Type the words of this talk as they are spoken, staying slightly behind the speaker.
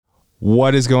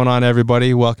What is going on,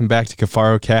 everybody? Welcome back to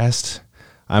Cafaro Cast.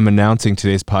 I'm announcing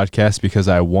today's podcast because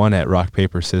I won at rock,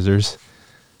 paper, scissors.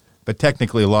 But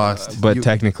technically lost.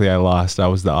 Technically I lost. I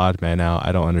was the odd man out.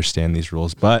 I don't understand these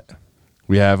rules. But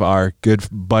we have our good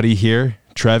buddy here,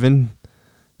 Trevin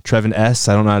S.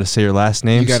 I don't know how to say your last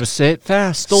name. You got to say it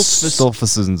fast.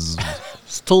 Stoltzfus.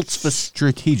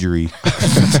 Strategery.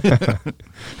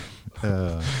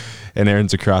 And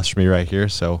Aaron's across from me right here.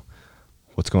 So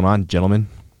what's going on, gentlemen?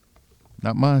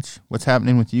 Not much. What's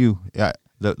happening with you? Yeah,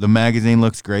 the magazine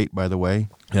looks great, by the way.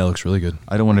 Yeah, it looks really good.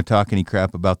 I don't want to talk any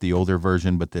crap about the older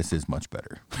version, but this is much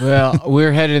better. Well,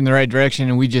 we're headed in the right direction,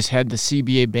 and we just had the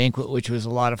CBA banquet, which was a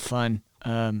lot of fun.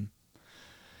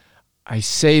 I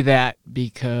say that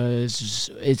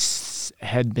because it's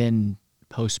had been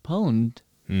postponed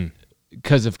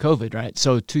because of COVID, right?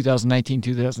 So 2019,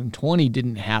 2020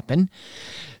 didn't happen.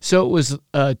 So it was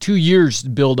 2 years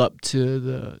build up to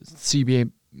the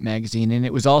CBA magazine, and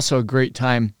it was also a great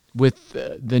time with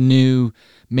the new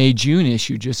May-June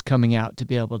issue just coming out to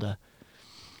be able to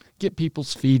get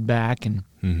people's feedback and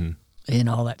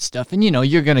all that stuff. And,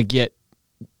 you're going to get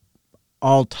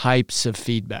all types of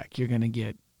feedback. You're going to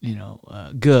get,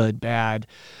 good, bad,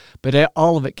 but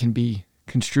all of it can be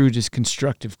construed as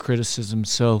constructive criticism.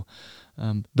 So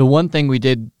the one thing we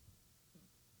did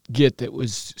get that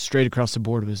was straight across the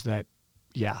board was that,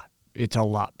 it's a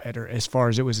lot better as far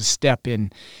as it was a step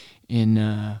in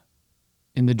the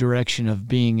direction of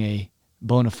being a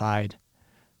bona fide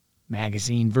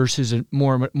magazine versus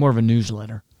more of a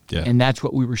newsletter. Yeah. And that's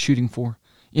what we were shooting for.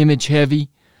 Image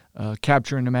heavy,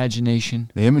 capture an imagination.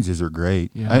 The images are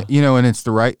great. Yeah. And it's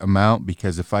the right amount,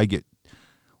 because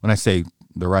when I say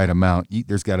the right amount,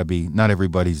 there's got to be, not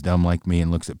everybody's dumb like me and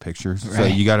looks at pictures. Right. So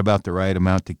you got about the right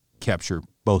amount to capture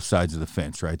both sides of the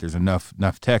fence, right? There's enough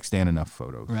text and enough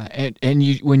photos. Right.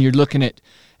 And when you're looking at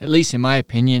least in my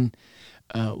opinion,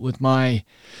 with my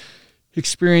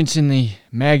experience in the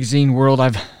magazine world,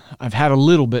 I've had a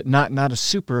little bit, not a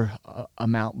super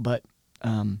amount, but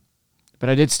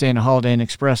I did stay in a Holiday Inn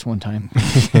Express one time,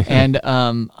 and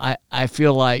I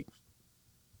feel like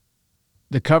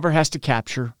the cover has to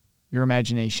capture your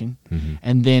imagination,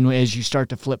 and then as you start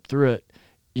to flip through it,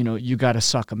 you got to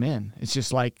suck them in. It's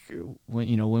just like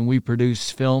when we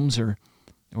produce films or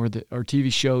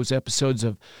TV shows, episodes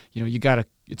of,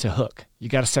 it's a hook. You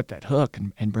got to set that hook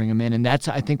and bring them in. And that's,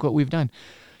 I think, what we've done.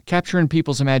 Capturing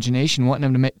people's imagination,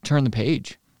 wanting them to turn the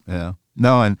page. Yeah.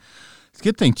 No, and it's a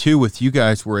good thing, too, with you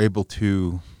guys, we're able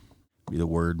to, be the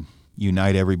word,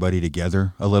 unite everybody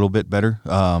together a little bit better.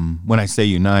 When I say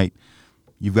unite,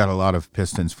 you've got a lot of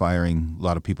pistons firing, a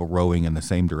lot of people rowing in the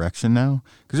same direction now.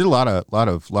 Because there's a lot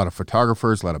of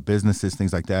photographers, a lot of businesses,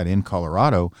 things like that in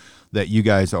Colorado that you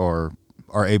guys are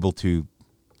able to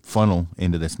funnel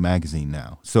into this magazine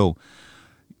now. So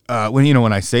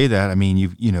when I say that, I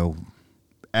mean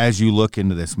as you look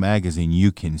into this magazine,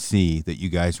 you can see that you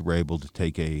guys were able to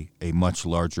take a much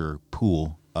larger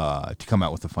pool to come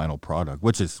out with the final product,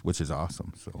 which is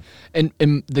awesome. So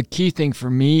and the key thing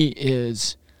for me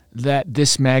is that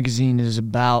this magazine is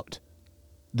about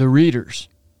the readers,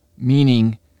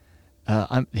 meaning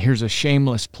here's a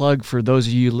shameless plug for those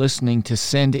of you listening to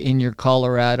send in your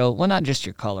Colorado, well, not just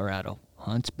your Colorado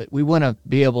hunts, but we want to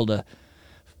be able to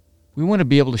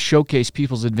showcase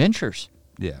people's adventures.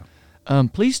 yeah.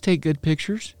 Please take good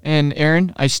pictures. And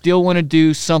Aaron, I still want to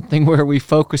do something where we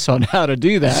focus on how to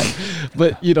do that.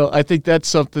 But, I think that's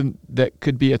something that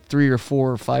could be a 3 or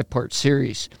 4 or 5 part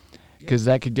series, because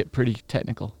that could get pretty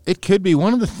technical. It could be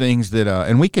one of the things that,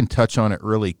 and we can touch on it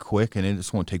really quick, and it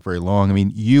just won't take very long. I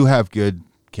mean, you have good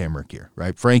camera gear,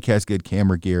 right? Frank has good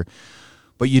camera gear,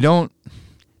 but to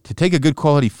take a good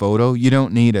quality photo, you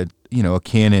don't need a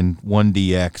Canon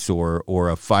 1DX or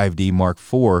a 5D Mark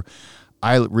IV.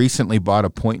 I recently bought a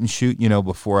point and shoot,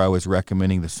 before I was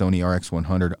recommending the Sony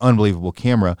RX100, unbelievable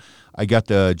camera. I got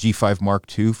the G5 Mark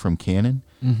II from Canon.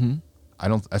 Mm-hmm.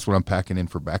 That's what I'm packing in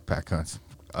for backpack hunts.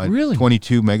 Really?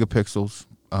 22 megapixels.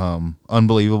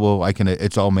 Unbelievable.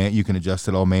 It's all you can adjust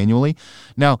it all manually.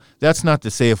 Now, that's not to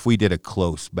say if we did a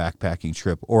close backpacking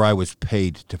trip or I was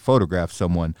paid to photograph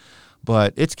someone,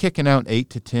 but it's kicking out 8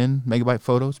 to 10 megabyte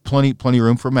photos. Plenty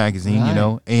room for a magazine,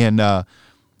 Right. And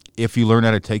if you learn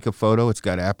how to take a photo, it's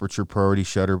got aperture priority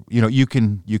shutter. You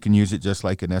can use it just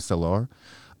like an SLR.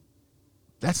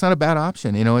 That's not a bad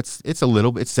option. It's a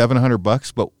little bit, it's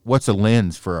 $700, but what's a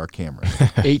lens for our camera?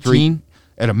 18?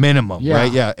 At a minimum, Yeah.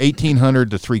 right? Yeah,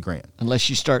 $1,800 to $3,000. Unless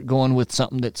you start going with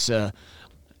something that's,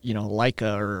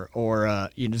 Leica or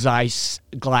Zeiss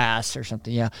glass or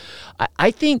something. Yeah.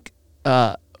 I think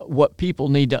what people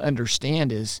need to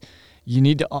understand is you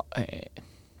need to,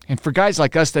 And for guys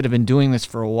like us that have been doing this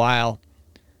for a while,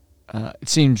 it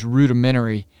seems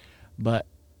rudimentary, but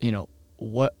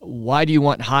why do you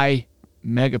want high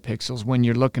megapixels when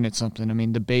you're looking at something? I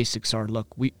mean, the basics are,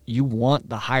 you want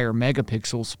the higher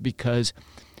megapixels because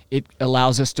it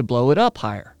allows us to blow it up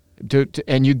higher,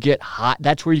 and you get high.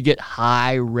 That's where you get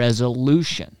high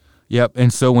resolution. Yep.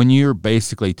 And so when you're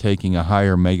basically taking a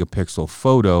higher megapixel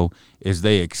photo, as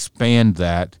they expand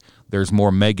that, there's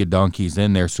more mega donkeys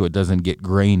in there, so it doesn't get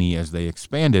grainy as they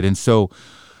expand it. And so,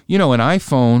 an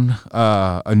iPhone,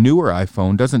 a newer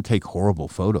iPhone, doesn't take horrible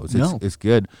photos. It's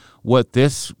good. What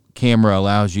this camera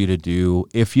allows you to do,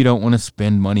 if you don't want to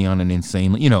spend money on an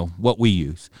insane, what we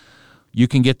use, you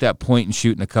can get that point and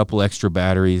shoot in a couple extra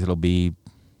batteries. It'll be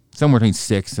somewhere between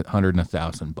 $600 and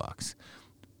 $1,000.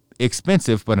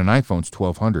 Expensive, but an iPhone's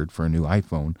 $1,200 for a new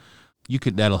iPhone.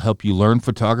 That'll help you learn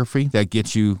photography. That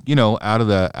gets you, out of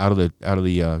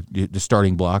the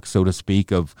starting block, so to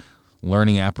speak, of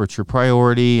learning aperture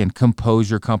priority and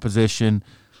composition,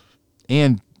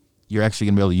 and you're actually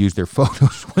going to be able to use their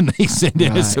photos when they send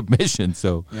in a submission.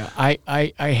 So yeah,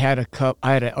 I had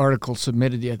an article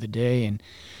submitted the other day,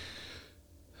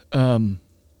 and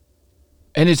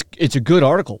it's a good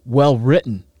article, well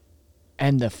written,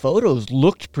 and the photos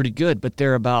looked pretty good, but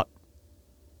they're about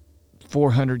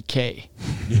 $400K,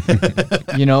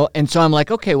 and so I'm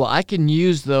like, okay, well, I can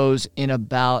use those in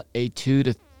about a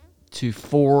 2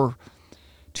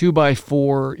 by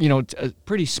 4, a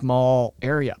pretty small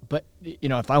area. But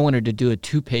if I wanted to do a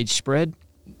 2-page spread,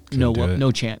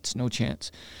 no chance.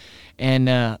 And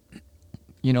I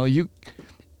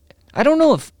don't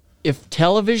know if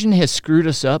television has screwed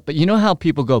us up, but you know how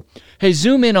people go, hey,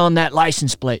 zoom in on that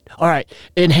license plate. All right,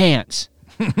 enhance.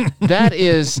 That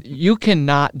is, you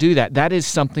cannot do that. That is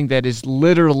something that is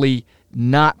literally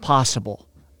not possible.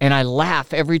 And I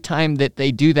laugh every time that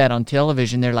they do that on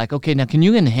television. They're like, okay, now can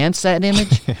you enhance that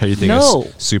image? Are you thinking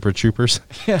of Super Troopers?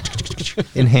 Yeah.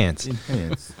 Enhance. We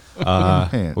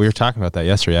were talking about that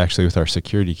yesterday, actually, with our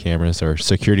security cameras, or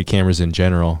security cameras in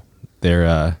general.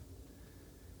 They're,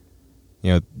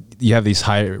 you have these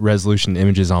high resolution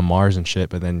images on Mars and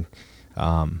shit, but then,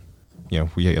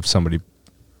 we have somebody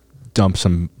dump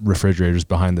some refrigerators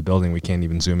behind the building. We can't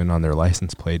even zoom in on their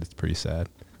license plate. It's pretty sad.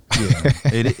 Yeah,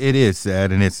 it is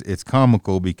sad, and it's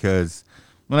comical, because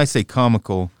when I say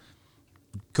comical,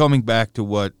 coming back to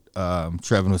what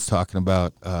Trevin was talking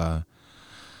about, hey,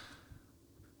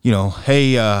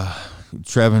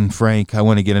 Trevin, Frank, I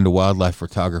want to get into wildlife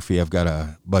photography. I've got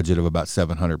a budget of about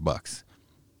 $700.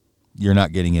 You're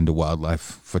not getting into wildlife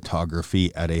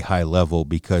photography at a high level,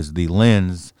 because the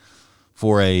lens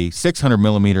for a 600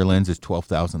 millimeter lens is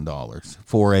 $12,000.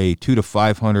 For a 2 to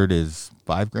 500 is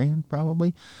 $5,000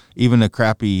 probably. Even a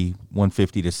crappy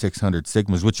 150 to 600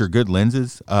 Sigmas, which are good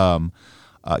lenses, they're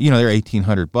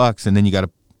 $1,800, and then you got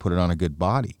to put it on a good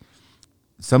body.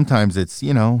 Sometimes it's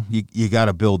you got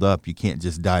to build up. You can't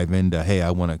just dive into, hey,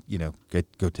 I want to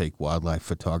go take wildlife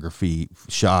photography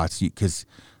shots, because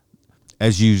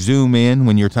as you zoom in,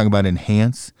 when you're talking about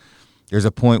enhance, there's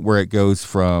a point where it goes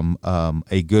from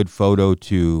a good photo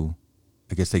to,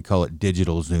 I guess they call it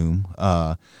digital zoom,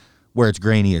 where it's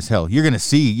grainy as hell. You're going to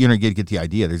see, get the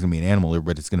idea. There's going to be an animal there,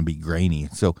 but it's going to be grainy.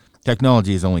 So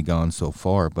technology has only gone so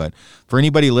far. But for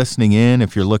anybody listening in,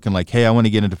 if you're looking like, hey, I want to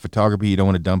get into photography, you don't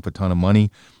want to dump a ton of money,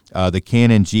 the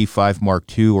Canon G5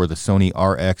 Mark II or the Sony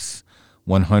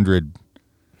RX100,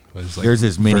 there's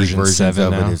as many versions of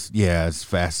it as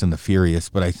Fast and the Furious,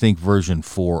 but I think version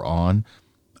 4 on,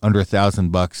 under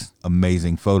 $1,000,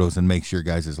 amazing photos, and makes your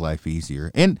guys' life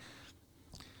easier. And,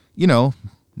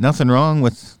 nothing wrong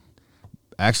with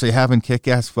actually having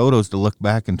kick-ass photos to look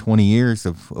back in 20 years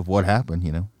of what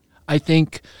happened, I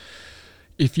think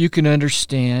if you can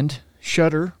understand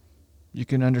shutter, you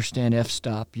can understand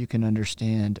f-stop, you can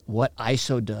understand what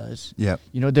ISO does. Yeah.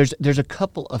 There's a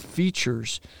couple of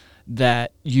features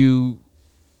that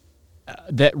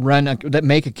that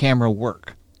make a camera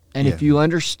work. And if you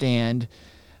understand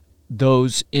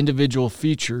those individual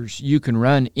features, you can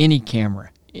run any camera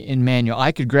in manual.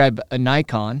 I could grab a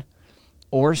Nikon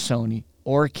or a Sony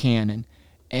or a Canon,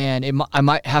 and I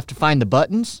might have to find the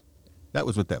buttons. That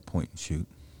was with that point and shoot.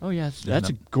 Oh, yeah, that's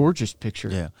a gorgeous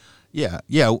picture. Yeah.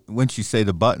 Once you say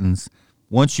the buttons,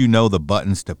 once you know the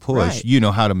buttons to push, you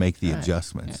know how to make the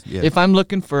adjustments. Yeah. If I'm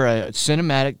looking for a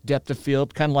cinematic depth of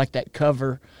field, kind of like that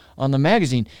cover on the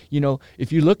magazine,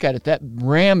 if you look at it, that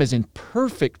ram is in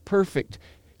perfect.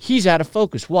 He's out of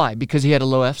focus. Why? Because he had a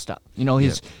low f-stop.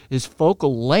 His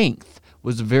focal length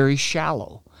was very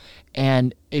shallow.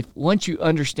 And once you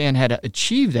understand how to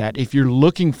achieve that, if you're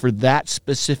looking for that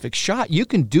specific shot, you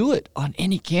can do it on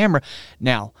any camera.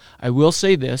 Now, I will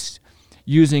say this.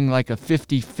 using like a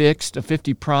 50 fixed, a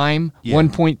 50 prime, Yeah.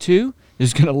 1.2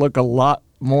 is going to look a lot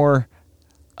more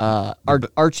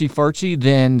artsy-fartsy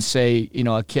than, say,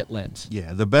 a kit lens.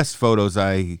 Yeah, the best photos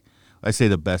I say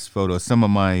the best photos. Some of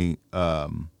my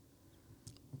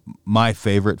my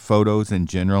favorite photos in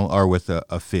general are with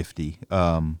a 50.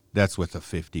 That's with a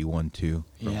 50 1.2.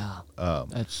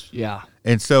 Yeah.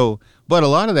 And so, but a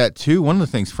lot of that too. One of the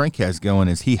things Frank has going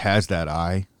is he has that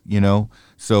eye.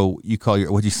 So you call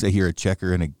what'd you say? You're a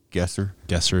checker and a guesser.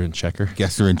 Guesser and checker.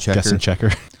 Guesser and checker. Guess and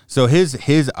checker. So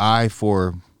his eye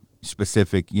for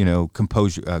specific,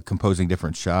 composing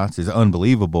different shots is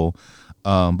unbelievable.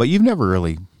 But you've never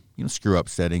really, screw up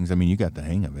settings. I mean, you got the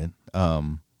hang of it.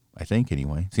 I think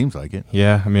anyway. Seems like it.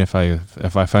 Yeah, I mean, if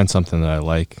I find something that I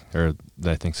like or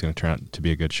that I think is going to turn out to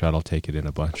be a good shot, I'll take it in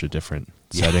a bunch of different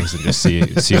settings and just see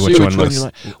which one looks. You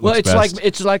like. Well,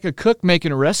 it's like a cook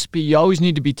making a recipe. You always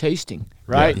need to be tasting,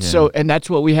 right? Yeah. So, and that's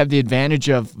what we have the advantage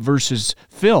of versus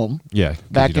film. Yeah,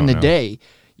 back in the day,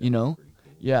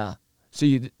 Yeah. So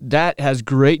that has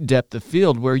great depth of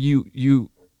field where you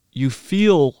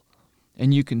feel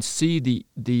and you can see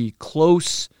the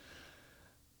close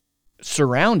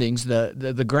surroundings,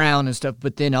 the ground and stuff,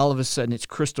 but then all of a sudden it's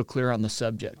crystal clear on the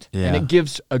subject. Yeah. And it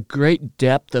gives a great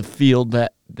depth of field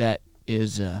that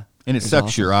is and it is sucks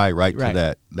awesome. your eye right Right.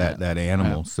 to that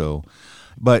animal. So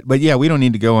but yeah, we don't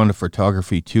need to go on to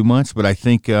photography too much, but I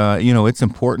think it's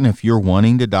important if you're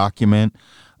wanting to document.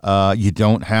 You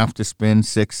don't have to spend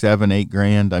 $6, $7, $8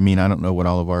 grand. I mean, I don't know what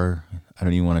I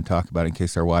don't even want to talk about it in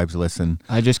case our wives listen.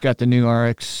 I just got the new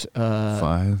RX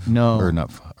 5? no. Or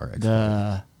not RX.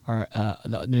 the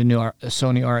new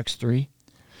Sony RX3.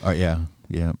 Oh, yeah.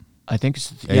 I think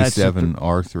it's A7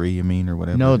 R3, you mean, or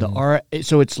whatever? No,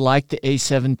 so it's like the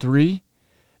A7 III.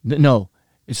 No,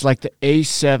 it's like the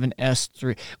A7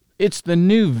 S3. It's the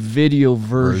new video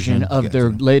version of their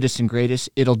Gotcha. latest and greatest.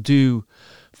 It'll do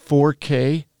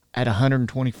 4K at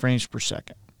 120 frames per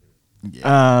second.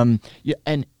 Yeah.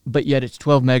 But yet it's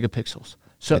 12 megapixels.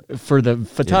 So for the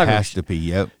photography, It has to be,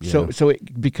 yep. Yeah.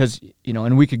 Because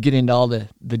and we could get into all the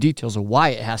details of why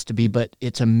it has to be, but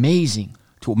it's amazing.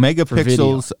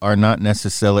 Megapixels are not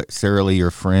necessarily your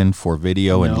friend for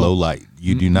video and No. low light.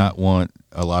 You do not want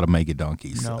a lot of mega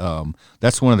donkeys. No.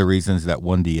 That's one of the reasons that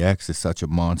 1DX is such a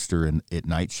monster at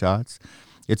night shots.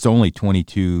 It's only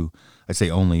 22. I say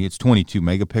only. It's 22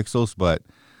 megapixels, but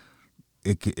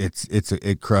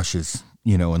it crushes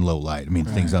in low light. I mean,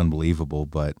 the thing's unbelievable.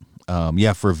 But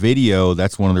for video,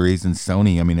 that's one of the reasons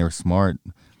Sony. I mean, they were smart.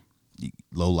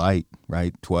 Low light,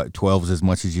 right? 12 is as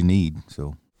much as you need.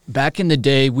 So. Back in the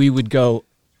day, we would go,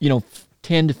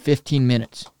 10 to 15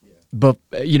 minutes. But,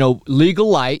 legal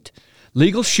light,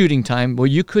 legal shooting time, well,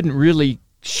 you couldn't really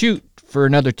shoot for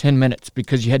another 10 minutes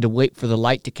because you had to wait for the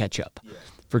light to catch up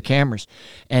for cameras.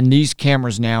 And these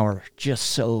cameras now are just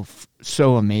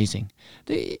so amazing.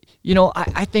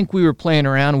 I think we were playing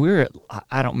around.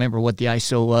 I don't remember what the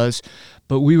ISO was,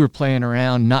 but we were playing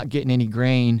around, not getting any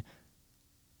grain,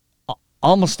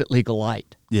 almost at legal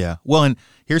light. Yeah. Well, and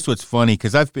here's what's funny,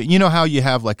 because I've been, how you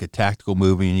have like a tactical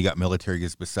movie and you got military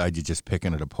guys beside you just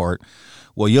picking it apart.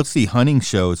 Well, you'll see hunting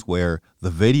shows where the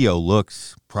video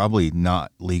looks probably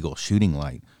not legal shooting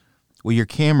light. Well, your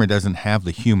camera doesn't have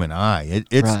the human eye.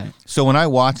 It's Right. So when I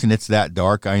watch and it's that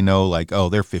dark, I know like, oh,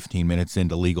 they're 15 minutes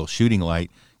into legal shooting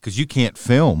light, because you can't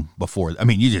film before. I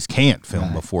mean, you just can't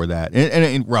film before that,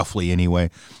 and roughly anyway.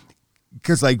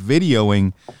 Because like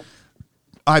videoing,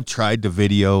 I've tried to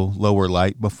video lower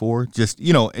light before, just,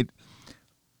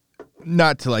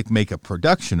 not to like make a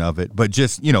production of it, but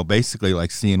just, basically like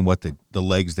seeing what the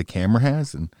legs the camera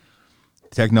has. And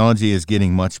technology is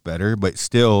getting much better, but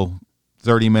still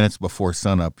 30 minutes before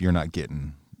sunup, you're not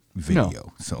getting video.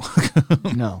 No. So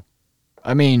No.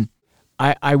 I mean,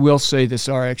 I will say this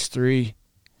RX3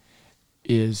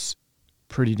 is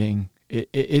pretty dang.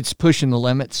 It's pushing the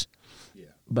limits. Yeah.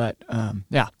 But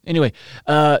anyway,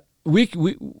 I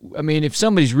mean, if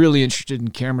somebody's really interested in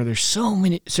camera, there's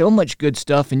so much good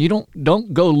stuff, and you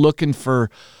don't go looking for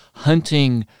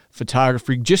hunting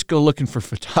photography. Just go looking for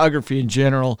photography in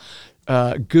general.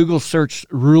 Google search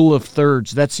rule of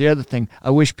thirds. That's the other thing. I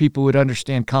wish people would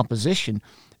understand composition,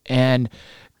 and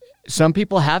some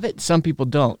people have it, some people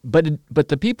don't. But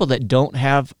the people that don't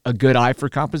have a good eye for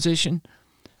composition,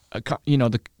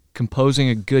 the composing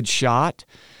a good shot,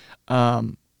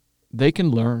 they can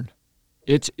learn.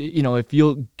 It's if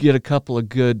you'll get a couple of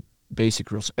good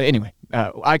basic rules. Anyway,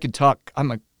 I could talk.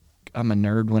 I'm a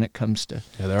nerd when it comes to.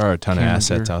 Yeah, there are a ton of camera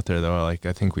assets gear. out there though. Like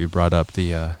I think we brought up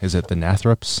the is it the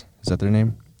Nathrops? Is that their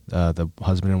name? The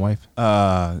husband and wife?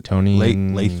 Tony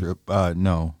and- Lathrop.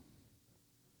 No.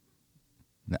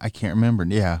 I can't remember.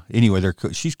 Yeah. Anyway,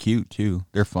 she's cute too.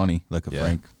 They're funny, like a Yeah.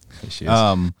 Frank. She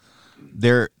is.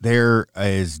 There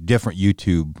is different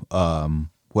YouTube.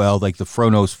 Well, like the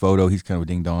Frono's Photo, he's kind of a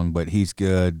ding dong, but he's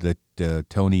good. That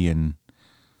Tony and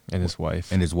his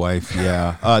wife. his wife,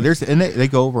 yeah. They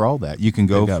go over all that. You can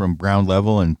go from ground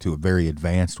level and to a very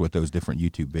advanced with those different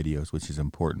YouTube videos, which is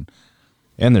important.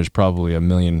 And there's probably 1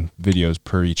 million videos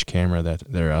per each camera that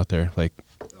are out there. Like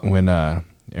when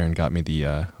Aaron got me the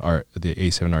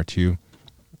A7R2,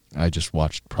 I just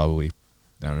watched probably,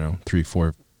 I don't know, 3,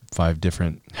 4, 5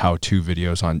 different how-to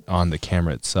videos on the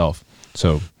camera itself.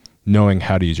 So knowing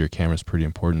how to use your camera is pretty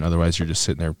important. Otherwise, you're just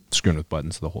sitting there screwing with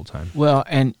buttons the whole time. Well,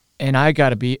 and I got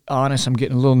to be honest, I'm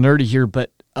getting a little nerdy here, but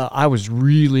I was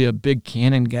really a big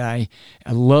Canon guy.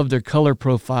 I love their color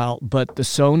profile, but the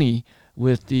Sony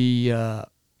with the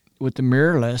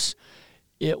mirrorless,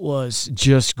 it was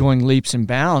just going leaps and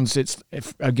bounds.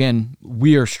 Again,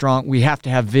 we are strong. We have to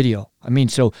have video. I mean,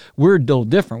 so we're a little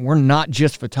different. We're not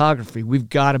just photography. We've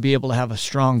got to be able to have a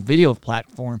strong video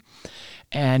platform.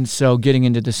 And so getting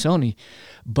into the Sony.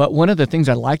 But one of the things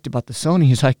I liked about the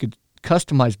Sony is I could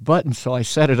customize buttons, so I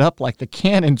set it up like the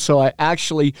Canon. So I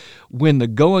actually, when the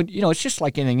going, it's just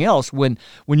like anything else. When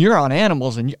you're on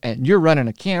animals and you're running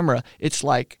a camera, it's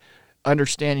like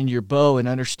understanding your bow and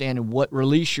understanding what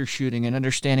release you're shooting and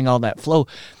understanding all that flow.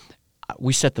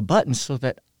 We set the buttons so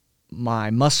that my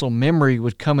muscle memory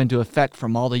would come into effect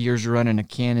from all the years of running a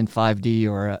Canon 5D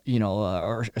or a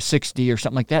 6D or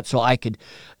something like that. So I could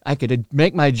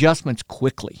make my adjustments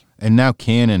quickly. And now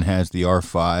Canon has the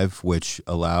R5, which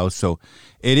allows. So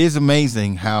it is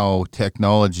amazing how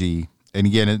technology. And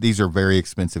again, these are very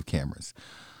expensive cameras.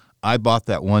 I bought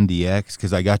that 1DX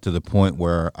because I got to the point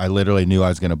where I literally knew I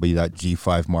was going to be that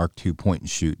G5 Mark II point and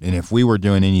shoot. And if we were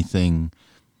doing anything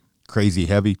crazy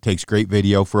heavy, takes great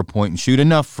video for a point and shoot,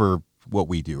 enough for what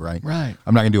we do, right? Right.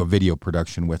 I'm not going to do a video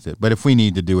production with it. But if we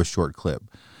need to do a short clip,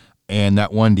 and that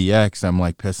 1DX, I'm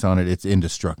like, piss on it, it's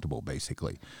indestructible,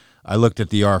 basically. I looked at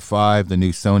the R5, the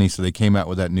new Sony, so they came out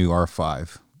with that new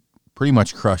R5. Pretty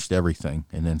much crushed everything.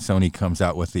 And then Sony comes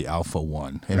out with the Alpha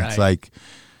 1. And It's like,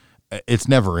 it's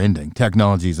never ending.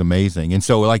 Technology is amazing. And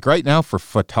so like right now for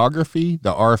photography,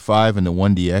 the R5 and the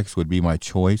 1DX would be my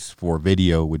choice. For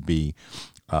video would be,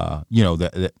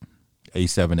 the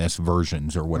A7S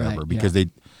versions or whatever, because they're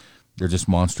just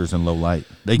monsters in low light.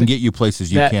 They can get you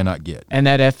places you cannot get. And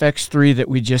that FX3 that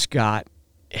we just got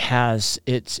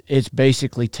it's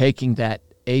basically taking that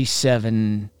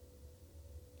A7S3,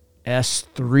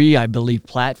 I believe,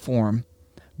 platform,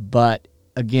 but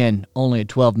again, only a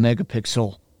 12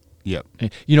 megapixel. Yep.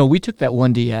 We took that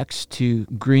 1DX to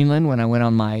Greenland when I went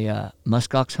on my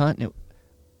muskox hunt, and it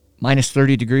minus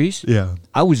 30 degrees. Yeah.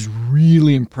 I was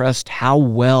really impressed how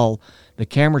well the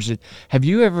cameras did. Have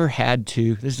you ever had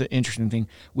to, this is an interesting thing,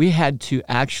 we had to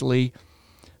actually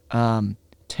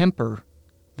temper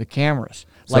the cameras.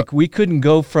 Like we couldn't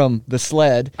go from the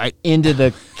sled into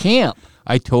the camp.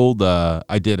 I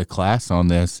did a class on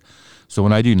this. So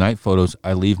when I do night photos,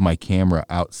 I leave my camera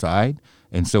outside.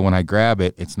 And so when I grab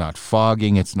it, it's not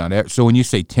fogging, it's not. So when you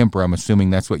say temper, I'm assuming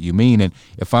that's what you mean. And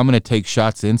if I'm going to take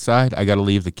shots inside, I got to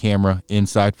leave the camera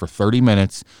inside for 30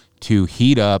 minutes to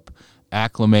heat up,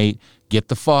 acclimate, get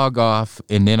the fog off,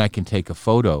 and then I can take a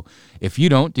photo. If you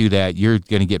don't do that, you're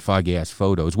going to get foggy-ass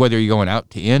photos, whether you're going out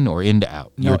to in or in to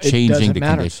out. You're changing the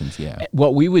conditions, yeah.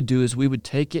 What we would do is we would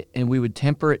take it and we would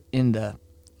temper it in the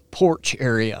porch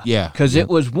area, because it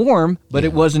was warm, but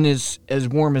it wasn't as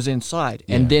warm as inside,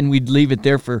 and then we'd leave it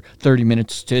there for 30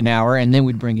 minutes to an hour, and then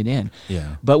we'd bring it in.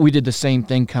 But we did the same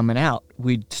thing coming out.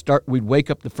 We'd wake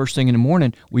up the first thing in the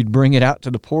morning, we'd bring it out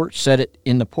to the porch, set it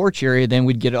in the porch area, then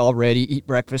we'd get it all ready, eat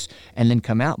breakfast, and then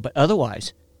come out. But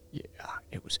otherwise,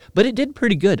 but it did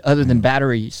pretty good, other than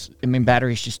batteries. I mean,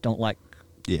 batteries just don't like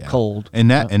cold. And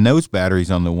and those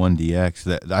batteries on the 1DX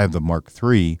that I have, the Mark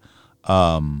III,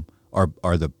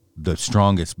 are the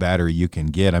strongest battery you can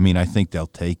get. I mean, I think they'll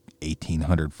take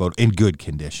 1,800 photos in good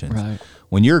conditions. Right.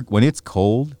 When it's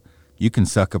cold, you can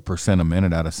suck 1% a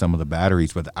minute out of some of the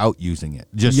batteries without using it.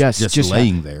 Just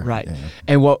laying there. Right. Yeah.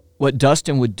 And what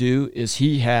Dustin would do is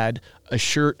he had a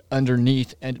shirt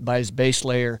underneath and by his base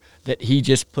layer that he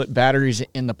just put batteries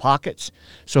in the pockets.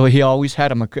 So he always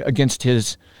had them against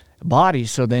his body,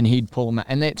 so then he'd pull them out,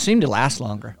 and it seemed to last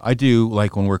longer. I do,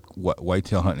 like when we're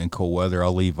whitetail hunting in cold weather,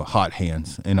 I'll leave hot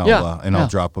hands and I'll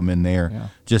drop them in there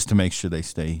just to make sure they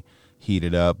stay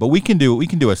heated up. But we can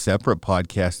do a separate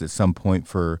podcast at some point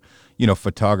for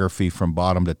photography from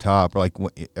bottom to top, like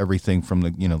everything from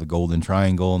the the golden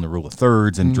triangle and the rule of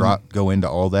thirds, and go into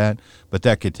all that. But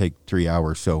that could take 3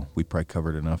 hours, so we probably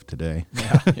covered enough today.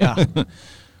 Yeah.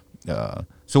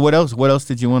 So what else? What else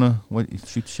did you want to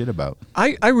shoot shit about?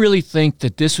 I really think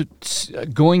that this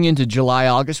going into July,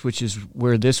 August, which is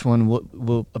where this one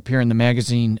will appear in the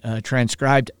magazine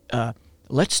transcribed.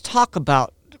 Let's talk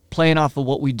about playing off of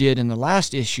what we did in the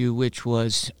last issue, which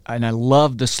was, and I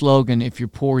love the slogan, "If you're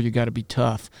poor, you got to be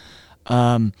tough."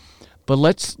 But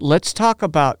let's talk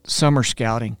about summer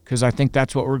scouting, because I think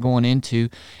that's what we're going into,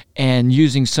 and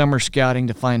using summer scouting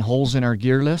to find holes in our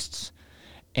gear lists,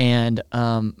 and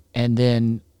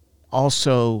then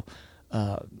also,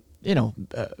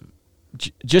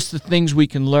 just the things we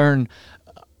can learn,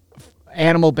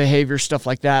 animal behavior, stuff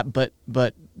like that, but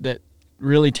that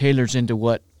really tailors into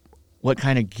what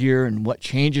kind of gear and what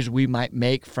changes we might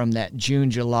make from that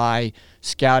June, July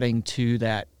scouting to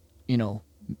that,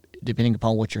 depending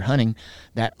upon what you're hunting,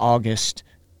 that August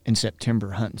and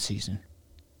September hunting season.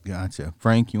 Gotcha.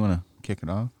 Frank, you want to kick it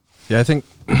off? Yeah, I think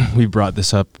we brought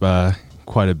this up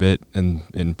quite a bit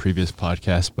in previous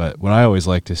podcasts, but what I always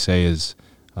like to say is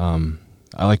I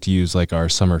like to use like our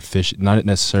summer fish, not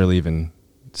necessarily even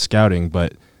scouting,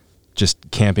 but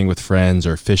just camping with friends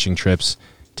or fishing trips.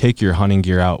 Take your hunting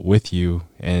gear out with you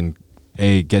and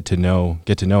get to know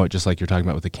it, just like you're talking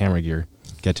about with the camera gear.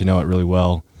 Get to know it really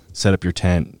well. Set up your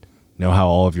tent, know how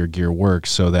all of your gear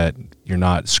works, so that you're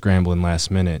not scrambling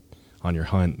last minute on your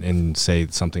hunt and say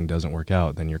something doesn't work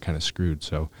out, then you're kind of screwed.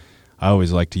 So I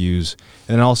always like to use,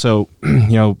 and then also,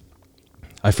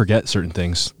 I forget certain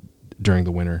things during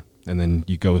the winter, and then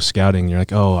you go scouting, and you're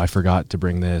like, oh, I forgot to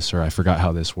bring this, or I forgot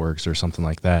how this works, or something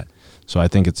like that. So I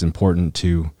think it's important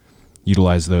to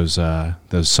utilize those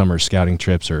summer scouting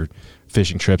trips or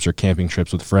fishing trips or camping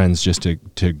trips with friends, just to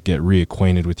get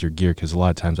reacquainted with your gear, because a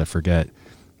lot of times I forget,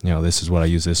 this is what I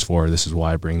use this for, this is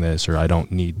why I bring this, or I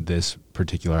don't need this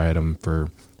particular item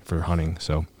for hunting.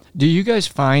 So do you guys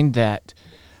find that,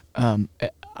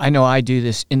 I know I do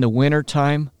this in the winter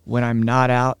time when I'm not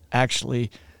out, actually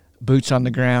boots on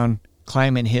the ground,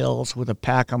 climbing hills with a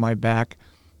pack on my back,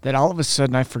 that all of a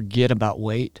sudden I forget about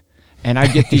weight? And I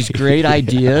get these great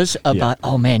ideas about,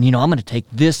 oh man, I'm going to take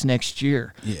this next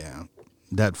year. Yeah.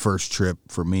 That first trip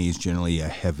for me is generally a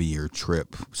heavier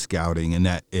trip scouting, and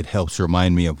that it helps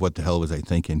remind me of what the hell was I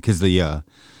thinking. Because I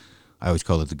always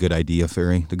call it the good idea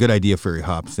fairy. The good idea fairy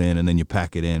hops in, and then you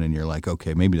pack it in, and you're like,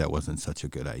 okay, maybe that wasn't such a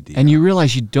good idea. And you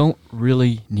realize you don't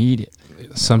really need it.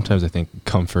 Sometimes I think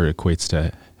comfort equates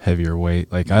to heavier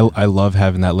weight. Like I love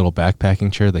having that little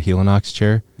backpacking chair, the Helinox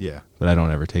chair. Yeah. But I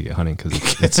don't ever take it hunting because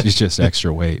it's just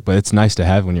extra weight. But it's nice to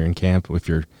have when you're in camp, if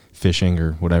you're fishing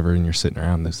or whatever, and you're sitting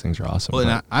around. Those things are awesome. Well,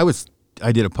 and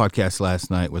I did a podcast last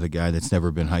night with a guy that's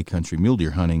never been high country mule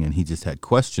deer hunting, and he just had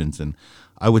questions. And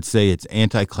I would say it's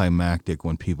anticlimactic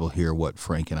when people hear what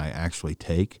Frank and I actually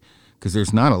take, because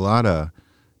there's not a lot of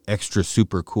extra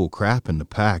super cool crap in the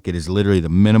pack. It is literally the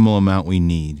minimal amount we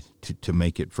need to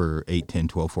make it for 8, 10,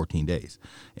 12, 14 days.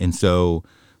 And so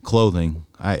clothing,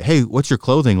 hey, what's your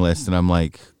clothing list? And I'm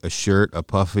like, a shirt, a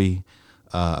puffy,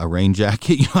 a rain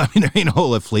jacket. There ain't a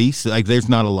whole fleece. Like, there's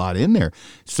not a lot in there.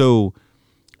 So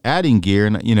adding gear,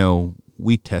 and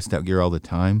we test out gear all the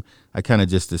time. I kind of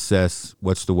just assess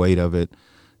what's the weight of it.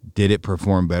 Did it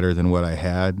perform better than what I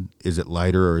had? Is it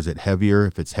lighter or is it heavier?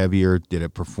 If it's heavier, did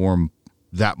it perform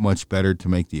that much better to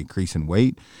make the increase in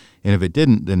weight? And if it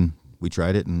didn't, then we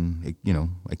tried it, and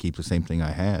I keep the same thing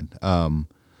I had.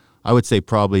 I would say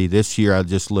probably this year I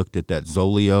just looked at that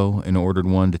Zoleo and ordered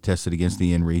one to test it against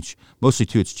the InReach. Mostly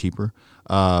too, it's cheaper.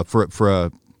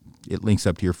 It links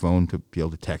up to your phone to be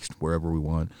able to text wherever we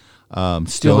want.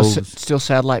 Still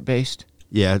satellite based.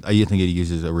 Yeah, I think it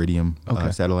uses Iridium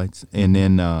satellites, and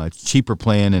then it's cheaper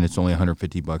plan, and it's only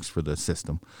 $150 for the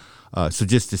system. So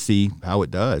just to see how it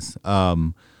does.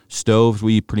 Stoves,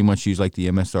 we pretty much use like the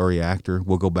MSR reactor.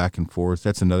 We'll go back and forth.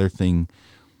 That's another thing.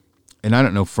 And I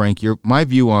don't know, Frank, my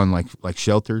view on like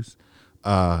shelters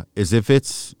is if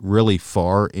it's really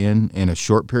far in a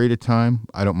short period of time,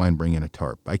 I don't mind bringing a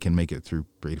tarp. I can make it through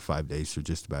 3 to 5 days for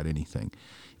just about anything.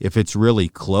 If it's really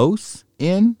close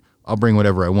in, I'll bring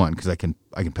whatever I want, because I can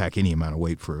pack any amount of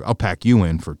weight I'll pack you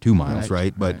in for 2 miles,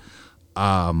 right? But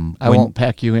I won't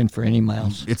pack you in for any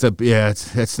miles. It's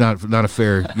not a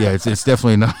fair. Yeah, it's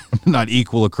definitely not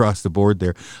equal across the board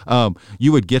there.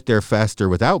 You would get there faster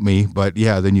without me, but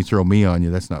then you throw me on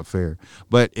you. That's not fair.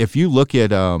 But if you look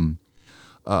at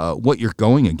what you're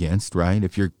going against, right?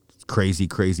 If you're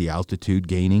crazy altitude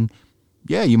gaining,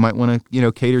 you might want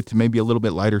to cater to maybe a little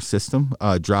bit lighter system.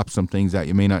 Drop some things that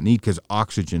you may not need, because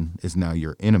oxygen is now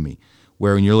your enemy.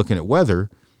 Where when you're looking at weather,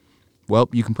 well,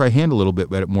 you can probably handle a little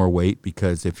bit more weight,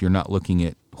 because if you're not looking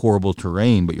at horrible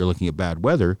terrain, but you're looking at bad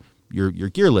weather, your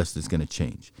gear list is going to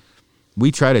change.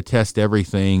 we try to test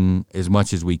everything as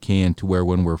much as we can to where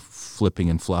when we're flipping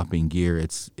and flopping gear,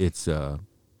 it's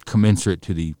commensurate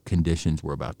to the conditions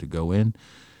we're about to go in.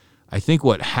 I think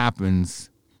what happens,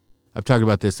 I've talked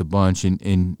about this a bunch,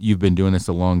 and you've been doing this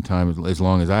a long time, as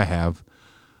long as I have.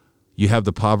 You have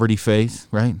the poverty phase,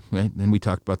 right? Then we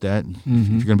talked about that. Mm-hmm. If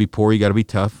you're going to be poor, you got to be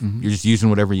tough. Mm-hmm. You're just using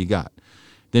whatever you got.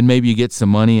 Then maybe you get some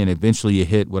money, and eventually you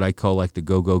hit what I call like the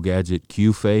go-go gadget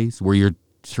Q phase, where you're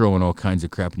throwing all kinds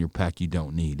of crap in your pack you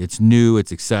don't need. It's new,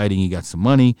 it's exciting, you got some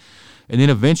money. And then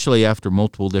eventually, after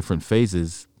multiple different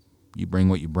phases, you bring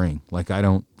what you bring. Like, I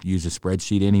don't use a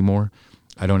spreadsheet anymore.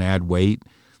 I don't add weight.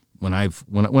 When I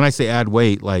say add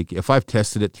weight, like if I've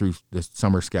tested it through the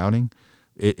summer scouting,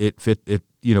 it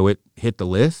hit the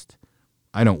list.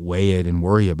 I don't weigh it and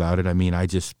worry about it. I mean, I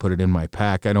just put it in my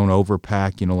pack. I don't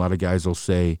overpack. A lot of guys will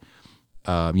say,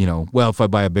 well, if I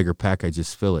buy a bigger pack, I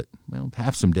just fill it. Well,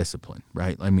 have some discipline,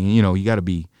 right? I mean, you got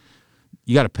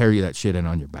to carry that shit in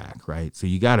on your back, right? So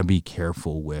you got to be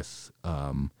careful with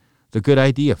the good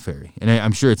idea fairy. And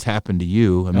I'm sure it's happened to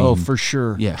you. I mean, oh, for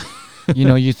sure. Yeah.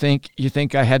 You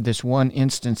think I had this one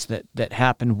instance that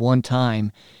happened one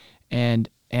time, and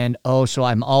so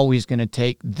I'm always going to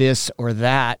take this or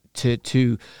that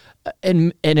to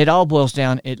and it all boils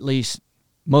down, at least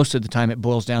most of the time, it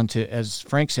boils down to, as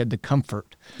Frank said, the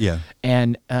comfort. Yeah.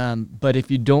 And but if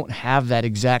you don't have that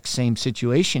exact same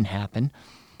situation happen,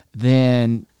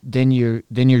 then you're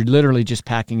literally just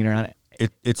packing it around.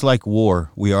 It's like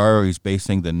war. We are always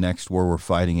basing the next war we're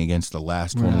fighting against the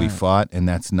last one we fought, and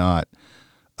that's not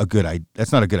a good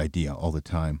idea all the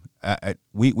time.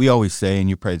 We always say, and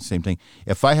you probably the same thing,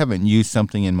 if I haven't used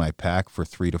something in my pack for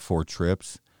 3 to 4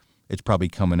 trips, it's probably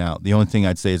coming out. The only thing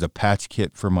I'd say is a patch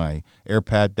kit for my air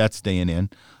pad, that's staying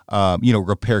in.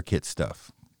 Repair kit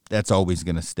stuff, that's always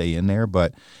going to stay in there.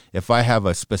 But if I have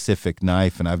a specific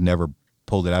knife and I've never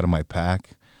pulled it out of my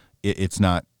pack, it's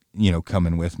not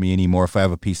coming with me anymore. If I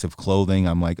have a piece of clothing,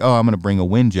 I'm like, oh, I'm going to bring a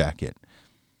wind jacket.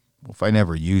 Well, if I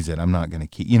never use it, I'm not going to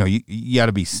keep. You got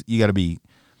to be.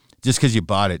 Just because you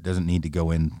bought it doesn't need to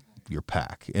go in your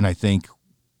pack. And I think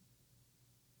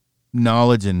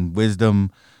knowledge and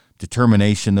wisdom,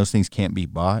 determination, those things can't be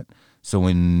bought. So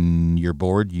when you're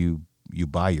bored, you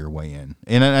buy your way in.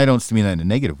 And I don't mean that in a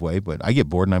negative way, but I get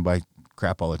bored and I buy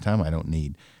crap all the time I don't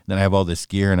need. Then I have all this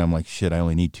gear and I'm like, shit, I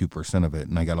only need 2% of it,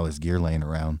 and I got all this gear laying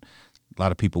around. A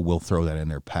lot of people will throw that in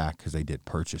their pack because they did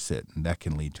purchase it, and that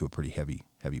can lead to a pretty heavy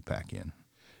pack in.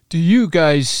 Do you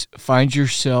guys find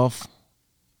yourself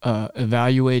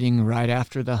evaluating right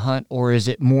after the hunt, or is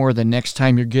it more the next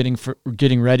time you're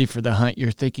getting ready for the hunt, you're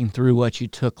thinking through what you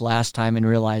took last time and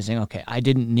realizing, okay, I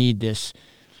didn't need this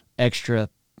extra,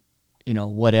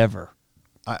 whatever?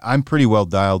 I'm pretty well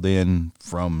dialed in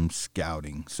from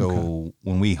scouting. So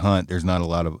when we hunt, there's not a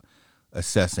lot of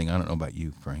assessing. I don't know about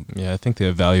you, Frank. Yeah, I think the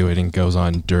evaluating goes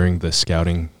on during the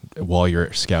scouting, while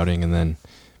you're scouting, and then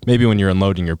maybe when you're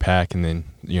unloading your pack, and then,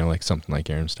 like something like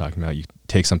Aaron's talking about, you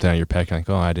take something out of your pack and like,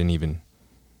 oh, I didn't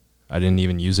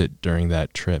even use it during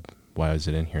that trip. Why was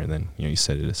it in here? And then, you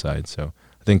set it aside. So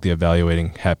I think the evaluating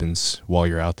happens while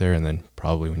you're out there, and then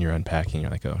probably when you're unpacking, you're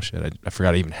like, oh shit, I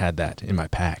forgot I even had that in my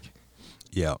pack.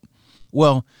 Yeah.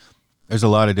 Well, there's a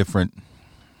lot of different,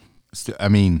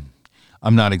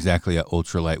 I'm not exactly an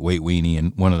ultra lightweight weenie,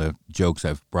 and one of the jokes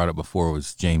I've brought up before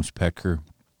was James Petker.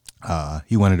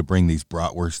 He wanted to bring these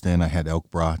bratwurst in. I had elk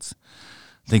brats.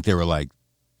 I think they were like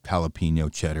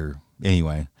jalapeno cheddar.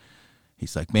 Anyway,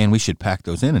 he's like, man, we should pack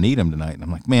those in and eat them tonight. And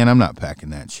I'm like, man, I'm not packing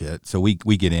that shit. So we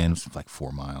get in. It's like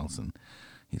 4 miles, and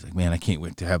he's like, man, I can't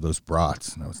wait to have those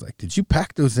brats. And I was like, did you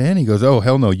pack those in? He goes, oh,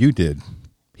 hell no, you did.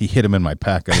 He hid them in my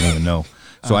pack. I didn't even know.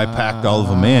 So I packed all of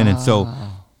them in, and so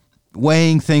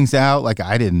weighing things out, like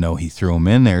I didn't know he threw them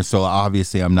in there. So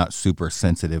obviously I'm not super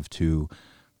sensitive to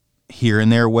here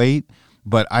and there weight,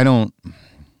 but I don't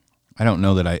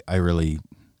know that I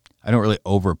don't really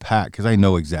overpack because I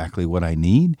know exactly what I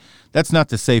need. That's not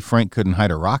to say Frank couldn't hide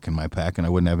a rock in my pack and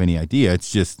I wouldn't have any idea.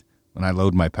 It's just when I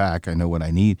load my pack, I know what I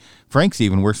need. Frank's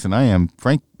even worse than I am.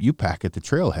 Frank, you pack at the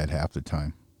trailhead half the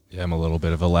time. Yeah, I'm a little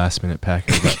bit of a last minute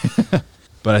packer,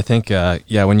 but I think,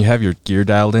 when you have your gear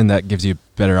dialed in, that gives you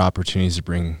better opportunities to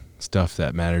bring stuff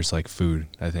that matters, like food.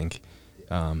 I think,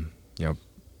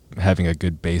 having a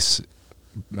good base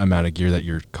amount of gear that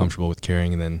you're comfortable with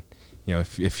carrying, and then,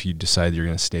 if you decide you're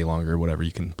going to stay longer or whatever,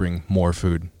 you can bring more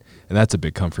food. And that's a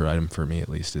big comfort item for me, at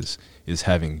least, is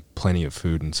having plenty of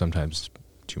food, and sometimes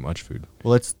too much food.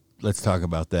 Well, let's talk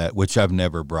about that, which I've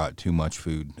never brought too much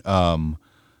food.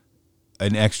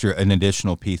 An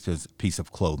additional piece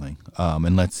of clothing,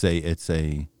 and let's say it's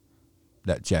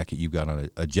that jacket you've got on,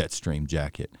 a Jetstream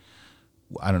jacket.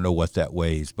 I don't know what that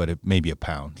weighs, but it maybe a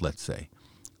pound, let's say.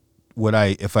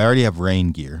 If I already have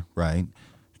rain gear, right?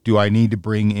 Do I need to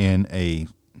bring in a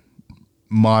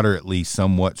moderately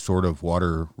somewhat sort of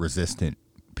water resistant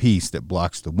piece that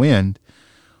blocks the wind,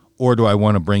 or do I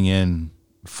want to bring in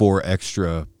 4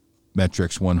 extra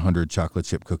Metrix 100 chocolate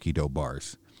chip cookie dough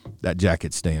bars? That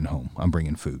jacket's staying home. I'm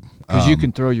bringing food. Because you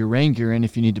can throw your rain gear in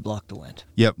if you need to block the wind.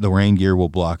 Yep, the rain gear will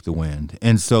block the wind.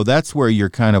 And so that's where you're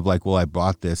kind of like, well, I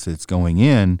bought this, it's going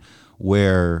in,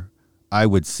 where I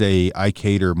would say I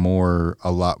cater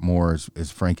a lot more,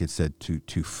 as Frank had said,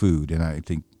 to food. And I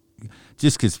think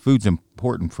just because food's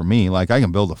important for me, like I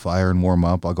can build a fire and warm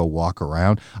up, I'll go walk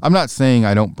around. I'm not saying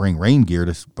I don't bring rain gear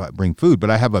to bring food,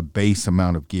 but I have a base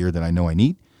amount of gear that I know I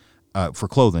need for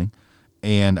clothing,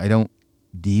 and I don't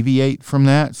deviate from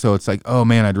that. So it's like, oh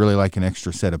man, I'd really like an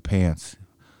extra set of pants.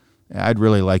 I'd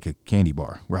really like a candy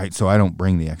bar, right? So I don't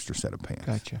bring the extra set of pants.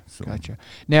 Gotcha.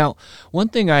 Now, one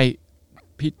thing I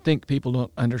think people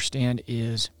don't understand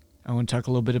is, I want to talk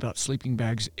a little bit about sleeping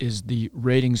bags, is the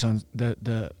ratings on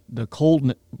the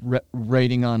cold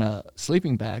rating on a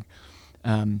sleeping bag,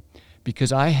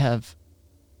 because I have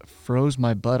froze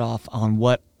my butt off on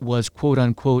what was quote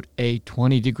unquote a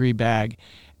 20-degree bag,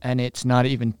 and it's not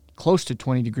even close to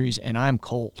 20 degrees, and I'm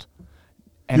cold.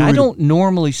 And I don't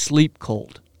normally sleep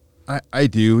cold. I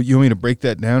do. You want me to break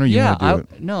that down, or you want to do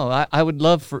it? No, I would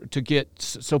love to get,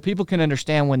 so people can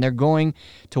understand when they're going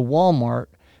to Walmart,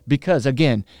 because,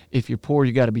 again, if you're poor,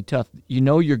 you got to be tough. You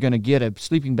know you're going to get a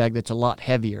sleeping bag that's a lot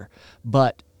heavier.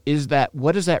 But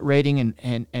what is that rating,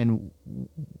 and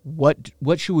what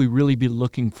should we really be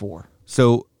looking for?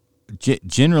 So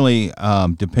generally,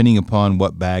 depending upon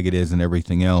what bag it is and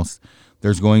everything else,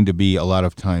 there's going to be a lot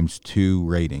of times 2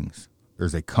 ratings.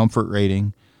 There's a comfort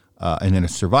rating and then a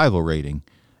survival rating.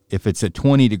 If it's a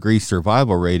 20-degree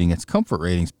survival rating, its comfort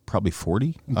rating is probably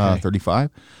 40,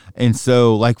 35. And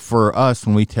so, like for us,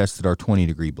 when we tested our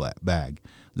 20-degree bag,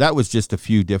 that was just a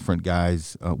few different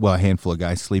guys, a handful of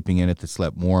guys sleeping in it that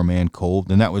slept warm and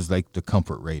cold, and that was like the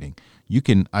comfort rating.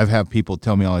 I've had people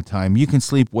tell me all the time, you can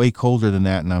sleep way colder than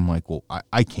that, and I'm like, well,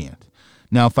 I can't.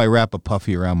 Now, if I wrap a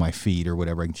puffy around my feet or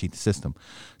whatever, I can cheat the system.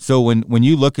 So when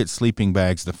you look at sleeping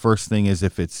bags, the first thing is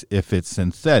if it's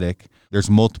synthetic, there's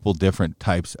multiple different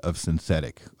types of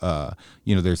synthetic.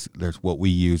 There's what we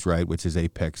use, right, which is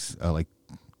Apex, like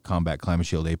Combat Climate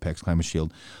Shield, Apex Climate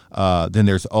Shield. Then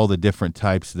there's all the different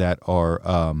types that are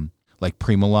like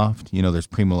Primaloft. There's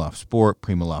Primaloft Sport,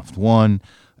 Primaloft One.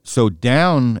 So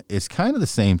down is kind of the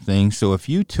same thing. So if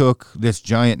you took this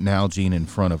giant Nalgene in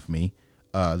front of me,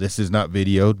 this is not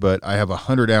videoed, but I have a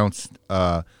 100-ounce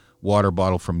water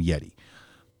bottle from Yeti.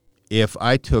 If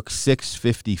I took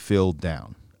 650 filled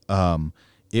down,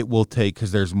 it will take,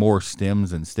 because there's more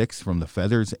stems and sticks from the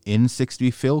feathers in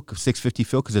 650 fill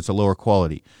because it's a lower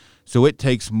quality. So it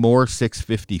takes more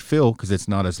 650 fill because it's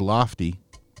not as lofty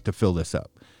to fill this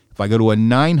up. If I go to a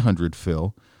 900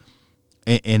 fill,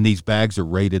 and these bags are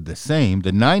rated the same,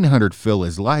 the 900 fill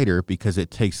is lighter because it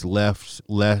takes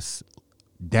less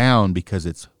down because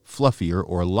it's fluffier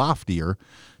or loftier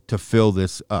to fill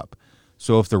this up.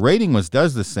 So if the rating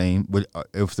does the same,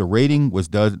 if the rating was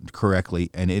done correctly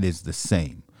and it is the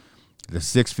same, the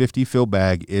 650 fill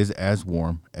bag is as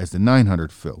warm as the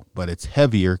 900 fill, but it's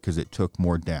heavier because it took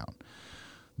more down.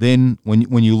 Then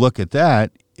when you look at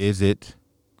that, is it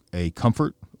a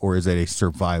comfort or is it a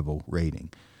survival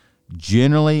rating?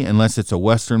 Generally, unless it's a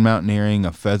Western Mountaineering,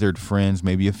 a Feathered Friends,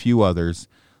 maybe a few others,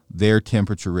 their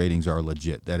temperature ratings are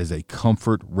legit. That is a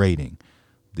comfort rating.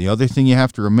 The other thing you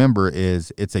have to remember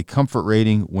is it's a comfort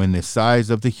rating when the size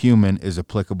of the human is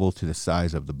applicable to the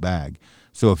size of the bag.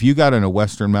 So if you got in a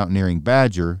Western Mountaineering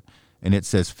Badger and it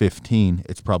says 15,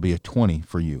 it's probably a 20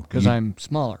 for you. Because I'm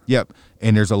smaller. Yep,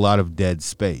 and there's a lot of dead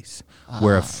space.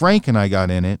 Where if Frank and I got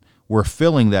in it, we're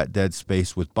filling that dead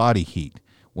space with body heat.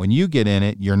 When you get in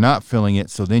it, you're not filling it,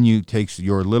 so then you takes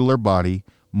your littler body,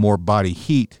 more body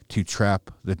heat to trap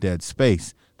the dead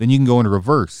space. Then you can go into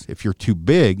reverse. If you're too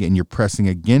big and you're pressing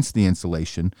against the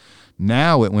insulation,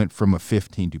 now it went from a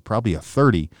 15 to probably a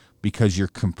 30 because you're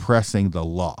compressing the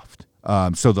loft.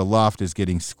 So the loft is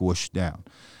getting squished down.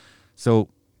 So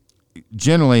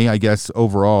generally, I guess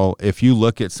overall, if you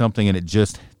look at something and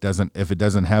if it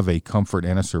doesn't have a comfort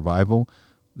and a survival,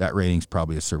 that rating's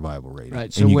probably a survival rating.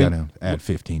 Right. So and you got to add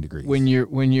 15 degrees. When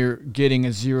you're getting a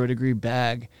 0-degree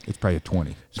bag, it's probably a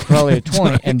 20. It's probably a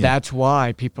 20, and that's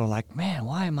why people are like, man,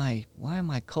 why am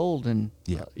I cold? And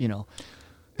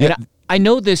And I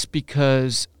know this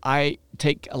because I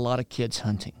take a lot of kids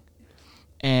hunting,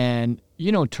 and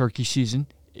turkey season,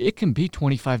 it can be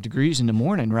 25 degrees in the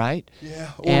morning, right?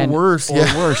 Yeah, or worse. Or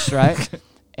worse, right?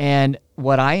 And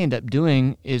what I end up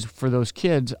doing is for those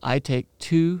kids, I take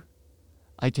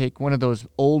one of those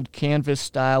old canvas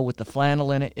style with the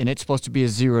flannel in it, and it's supposed to be a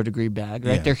 0 degree bag,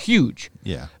 right? Yeah. They're huge.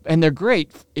 Yeah. And they're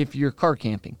great if you're car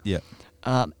camping. Yeah.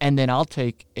 And then I'll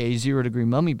take a 0 degree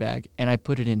mummy bag and I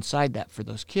put it inside that for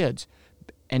those kids.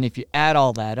 And if you add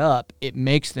all that up, it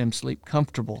makes them sleep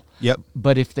comfortable. Yep.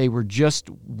 But if they were just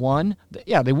one,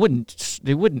 they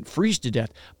wouldn't freeze to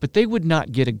death, but they would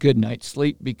not get a good night's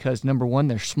sleep because number one,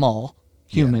 they're small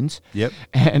humans. Yep.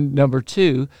 And number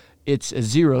two, it's a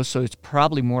 0, so it's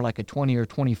probably more like a 20 or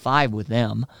 25 with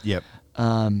them. Yep.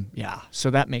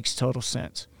 So that makes total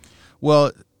sense.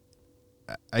 Well,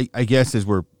 I guess as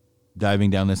we're diving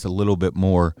down this a little bit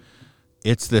more,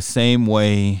 it's the same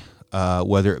way,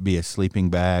 whether it be a sleeping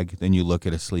bag, then you look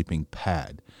at a sleeping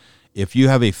pad. If you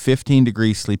have a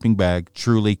 15-degree sleeping bag,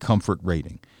 truly comfort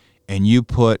rating, and you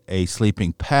put a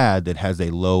sleeping pad that has a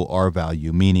low R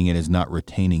value, meaning it is not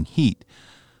retaining heat,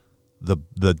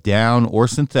 the down or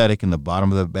synthetic in the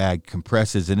bottom of the bag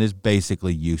compresses and is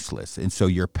basically useless. And so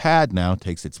your pad now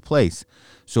takes its place.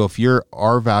 So if your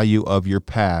R value of your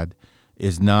pad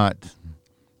is not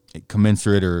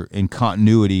commensurate or in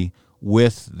continuity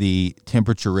with the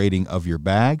temperature rating of your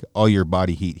bag, all your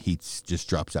body heat just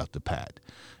drops out the pad.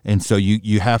 And so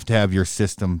you have to have your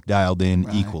system dialed in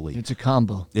equally. It's a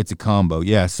combo. It's a combo,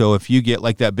 yeah. So if you get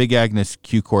like that Big Agnes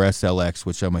Q-Core SLX,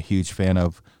 which I'm a huge fan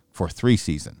of for 3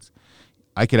 seasons,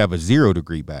 I could have a 0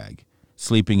 degree bag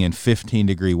sleeping in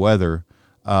 15-degree weather,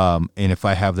 and if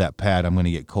I have that pad, I'm going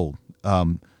to get cold.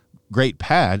 Great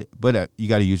pad, but you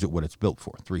got to use it what it's built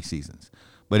for, 3 seasons.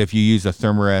 But if you use a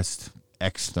Thermarest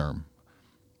X-Therm,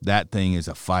 that thing is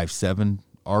a 5.7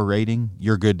 R rating.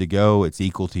 You're good to go. It's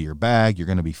equal to your bag. You're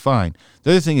going to be fine.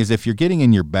 The other thing is if you're getting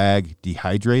in your bag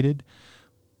dehydrated,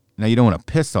 now you don't want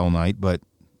to piss all night, but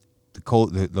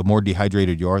the more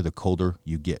dehydrated you are, the colder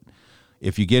you get.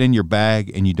 If you get in your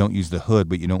bag and you don't use the hood,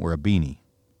 but you don't wear a beanie,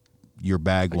 your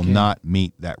bag will not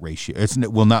meet that ratio.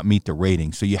 It will not meet the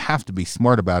rating. So you have to be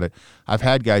smart about it. I've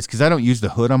had guys, because I don't use the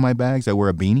hood on my bags, I wear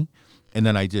a beanie, and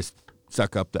then I just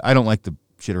suck up I don't like the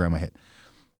shit around my head.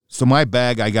 So my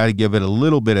bag, I got to give it a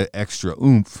little bit of extra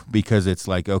oomph because it's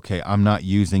like, okay, I'm not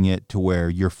using it to where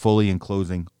you're fully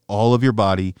enclosing all of your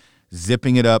body,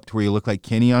 zipping it up to where you look like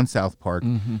Kenny on South Park.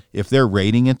 Mm-hmm. If they're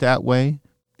rating it that way,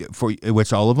 for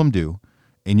which all of them do,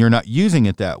 and you're not using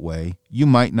it that way, you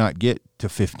might not get to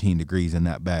 15 degrees in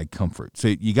that bag comfort. So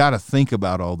you got to think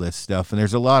about all this stuff. And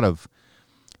there's a lot of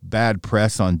bad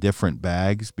press on different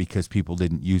bags because people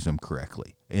didn't use them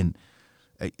correctly. And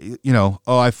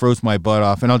I froze my butt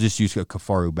off, and I'll just use a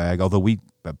Kifaru bag, although we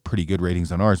have pretty good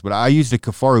ratings on ours, but I used a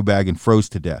Kifaru bag and froze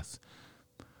to death.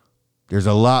 There's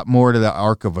a lot more to the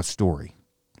arc of a story.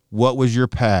 What was your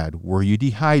pad? Were you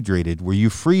dehydrated? Were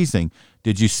you freezing?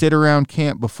 Did you sit around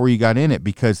camp before you got in it?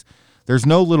 Because there's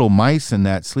no little mice in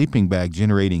that sleeping bag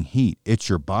generating heat. It's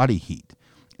your body heat.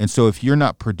 And so if you're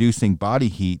not producing body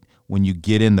heat when you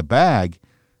get in the bag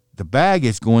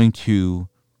is going to...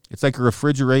 It's like a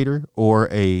refrigerator or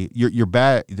your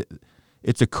bag.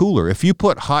 It's a cooler. If you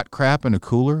put hot crap in a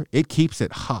cooler, it keeps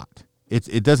it hot.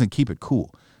 It doesn't keep it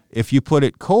cool. If you put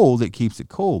it cold, it keeps it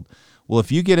cold. Well,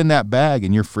 if you get in that bag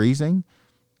and you're freezing,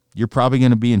 you're probably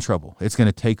going to be in trouble. It's going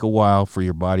to take a while for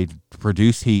your body to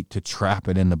produce heat to trap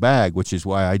it in the bag, which is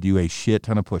why I do a shit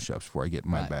ton of push-ups before I get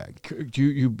in my bag.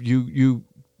 You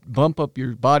bump up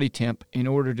your body temp in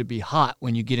order to be hot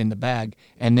when you get in the bag,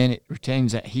 and then it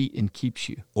retains that heat and keeps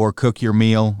you. Or cook your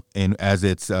meal, and as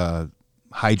it's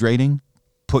hydrating,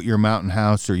 put your Mountain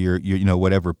House or your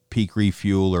whatever Peak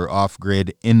Refuel or Off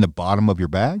Grid in the bottom of your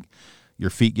bag. Your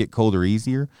feet get colder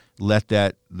easier. Let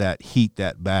that heat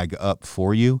that bag up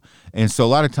for you. And so a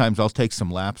lot of times I'll take some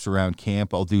laps around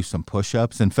camp. I'll do some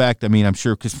push-ups. In fact, I'm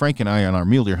sure because Frank and I on our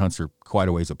mule deer hunts are quite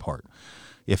a ways apart.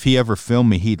 If he ever filmed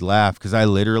me, he'd laugh because I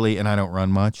don't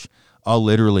run much, I'll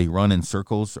literally run in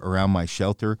circles around my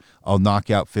shelter. I'll knock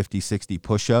out 50, 60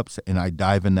 push-ups, and I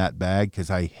dive in that bag because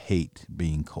I hate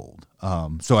being cold.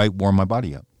 So I warm my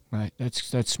body up. Right,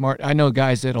 that's smart. I know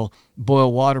guys that'll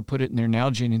boil water, put it in their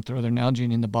Nalgene, and throw their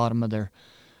Nalgene in the bottom of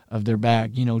their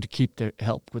bag, to keep their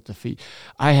help with the feet.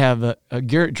 I have a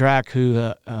Garrett Drack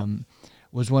who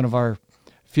was one of our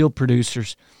field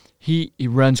producers. He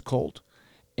runs cold,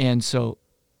 and so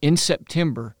in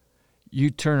September, you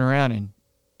turn around and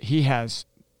he has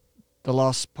the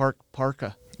Lost Park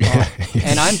parka on.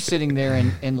 And I'm sitting there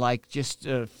in like just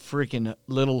a freaking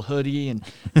little hoodie and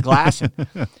glassing.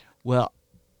 Well,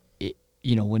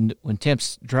 when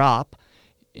temps drop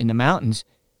in the mountains,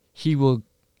 he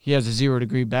has a 0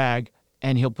 degree bag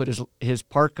and he'll put his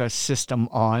parka system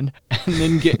on and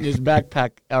then get in his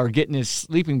backpack or get in his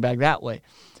sleeping bag that way,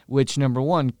 which, number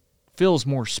one, fills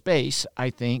more space, I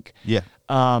think. Yeah.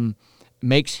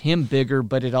 Makes him bigger,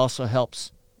 but it also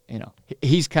helps.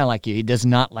 He's kind of like you. He does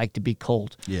not like to be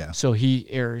cold. Yeah. So he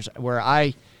errs where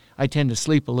I tend to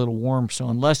sleep a little warm. So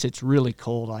unless it's really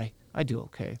cold, I do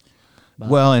okay. But,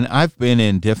 well, and I've been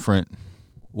in different.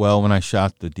 Well, when I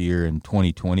shot the deer in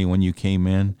 2020, when you came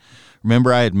in,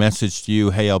 remember I had messaged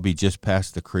you, "Hey, I'll be just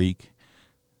past the creek."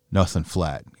 Nothing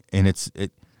flat, and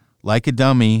it like a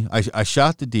dummy. I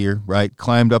shot the deer, right?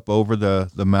 Climbed up over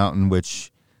the mountain,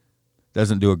 which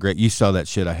doesn't do a great. You saw that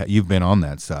shit. You've been on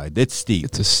that side. It's steep.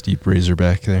 It's a steep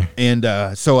razorback there. And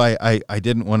so I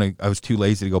didn't want to. I was too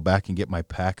lazy to go back and get my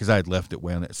pack because I had left it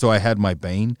way on it. So I had my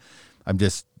Bane. I'm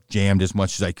just jammed as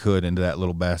much as I could into that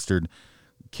little bastard.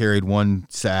 Carried one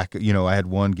sack. I had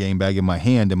one game bag in my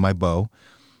hand and my bow.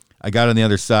 I got on the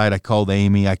other side. I called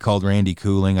Amy. I called Randy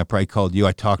Cooling. I probably called you.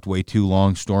 I talked way too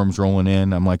long. Storm's rolling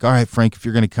in. I'm like, all right, Frank, if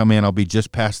you're going to come in, I'll be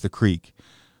just past the creek.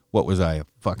 What was I, a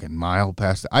fucking mile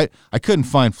past? I couldn't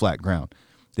find flat ground.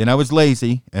 Then I was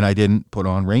lazy, and I didn't put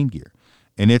on rain gear.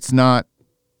 And it's not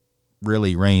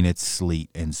really rain. It's sleet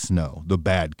and snow, the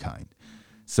bad kind.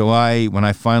 So when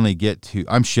I finally get to,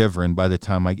 I'm shivering by the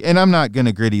time and I'm not going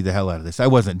to gritty the hell out of this. I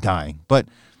wasn't dying, but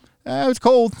it was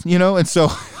cold, and so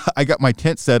I got my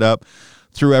tent set up,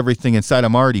 threw everything inside.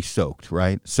 I'm already soaked,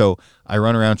 right? So I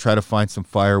run around, try to find some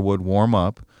firewood, warm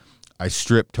up. I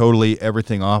strip totally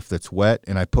everything off that's wet,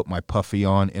 and I put my puffy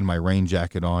on and my rain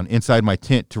jacket on inside my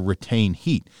tent to retain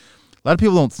heat. A lot of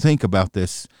people don't think about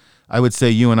this. I would say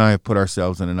you and I have put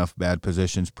ourselves in enough bad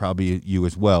positions, probably you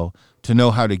as well, to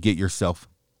know how to get yourself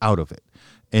out of it.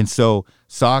 And so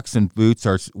socks and boots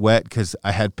are wet because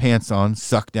I had pants on,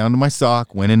 sucked down to my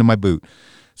sock, went into my boot.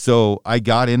 So I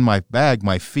got in my bag,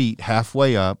 my feet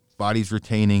halfway up, body's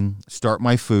retaining, start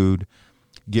my food,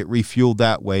 get refueled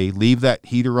that way, leave that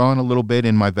heater on a little bit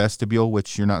in my vestibule,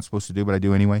 which you're not supposed to do, but I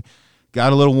do anyway.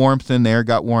 Got a little warmth in there,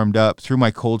 got warmed up, threw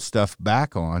my cold stuff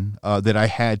back on that I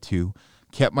had to,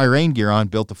 kept my rain gear on,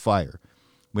 built a fire.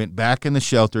 Went back in the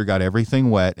shelter, got everything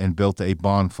wet, and built a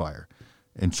bonfire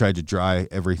and tried to dry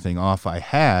everything off I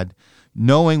had,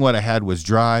 knowing what I had was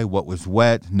dry, what was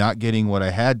wet, not getting what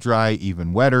I had dry,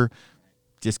 even wetter.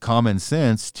 Just common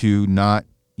sense to not,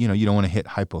 you don't want to hit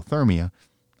hypothermia.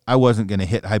 I wasn't going to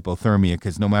hit hypothermia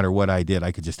because no matter what I did,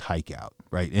 I could just hike out,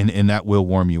 right? And that will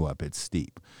warm you up. It's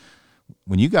steep.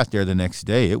 When you got there the next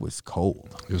day, it was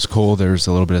cold. It was cold. There was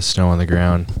a little bit of snow on the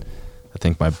ground. I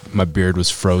think my beard was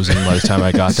frozen by the time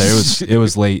I got there. It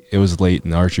was late. It was late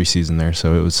in the archery season there,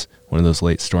 so it was one of those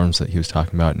late storms that he was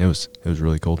talking about, and it was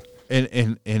really cold.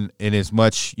 And as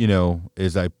much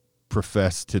as I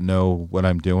profess to know what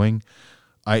I'm doing,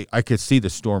 I could see the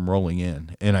storm rolling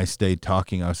in, and I stayed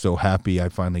talking. I was so happy I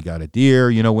finally got a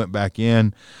deer. Went back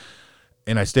in,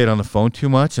 and I stayed on the phone too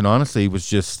much. And honestly, it was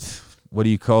just, what do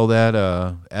you call that?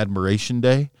 Admiration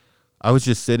day. I was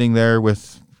just sitting there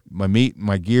with my meat,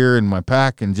 my gear, and my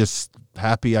pack, and just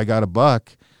happy I got a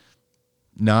buck,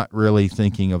 not really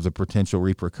thinking of the potential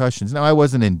repercussions. Now, I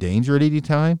wasn't in danger at any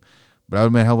time, but I would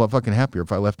have been a hell of a fucking happier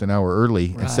if I left an hour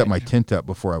early and set my tent up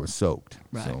before I was soaked.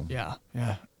 Right, So.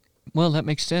 yeah. Well, that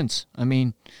makes sense. I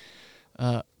mean,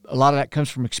 a lot of that comes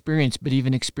from experience, but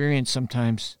even experience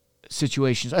sometimes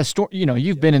situations. A storm,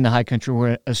 you've been in the high country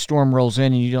where a storm rolls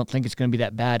in and you don't think it's going to be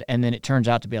that bad, and then it turns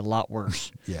out to be a lot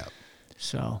worse. Yeah.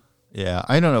 So. Yeah,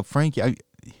 I don't know, Frank. I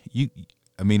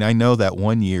know that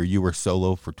one year you were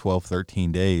solo for 12,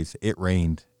 13 days. It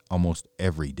rained almost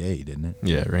every day, didn't it?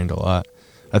 Yeah, it rained a lot.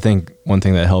 I think one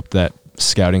thing that helped that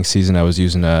scouting season, I was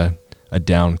using a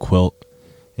down quilt,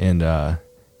 and our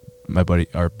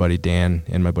buddy Dan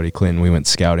and my buddy Clinton, we went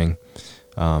scouting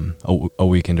a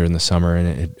weekend during the summer,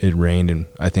 and it rained, and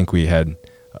I think I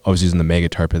was using the Mega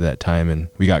Tarp at that time, and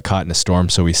we got caught in a storm,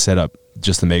 so we set up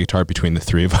just the Mega Tarp between the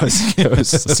three of us. It was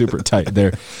super tight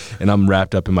there, and I'm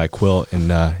wrapped up in my quilt,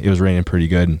 and it was raining pretty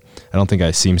good. I don't think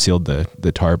I seam sealed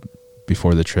the tarp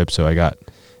before the trip, so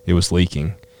it was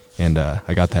leaking, and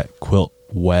I got that quilt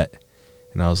wet,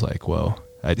 and I was like, whoa.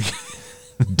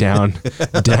 Down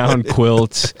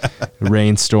quilt,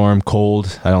 rainstorm,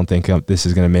 cold. I don't think this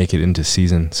is going to make it into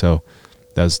season. So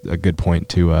that was a good point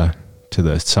to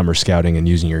the summer scouting and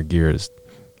using your gear. Is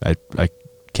I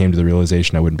came to the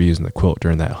realization I wouldn't be using the quilt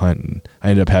during that hunt, and I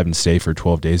ended up having to stay for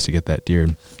 12 days to get that deer.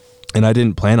 And I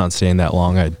didn't plan on staying that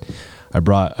long. I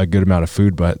brought a good amount of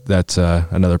food, but that's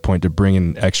another point, to bring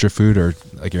in extra food, or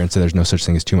like Aaron said, there's no such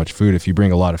thing as too much food. If you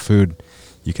bring a lot of food,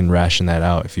 you can ration that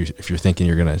out. If you're thinking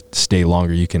you're going to stay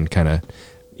longer, you can kind of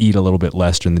eat a little bit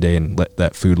less during the day and let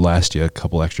that food last you a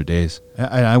couple extra days.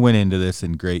 I went into this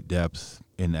in great depth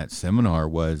in that seminar.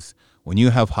 Was when you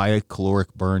have high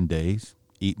caloric burn days,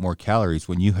 eat more calories.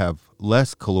 When you have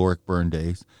less caloric burn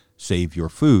days, save your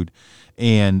food.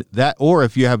 And that, or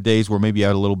if you have days where maybe you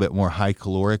had a little bit more high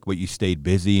caloric, but you stayed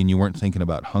busy and you weren't thinking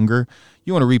about hunger,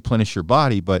 you want to replenish your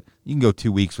body, but you can go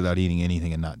 2 weeks without eating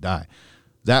anything and not die.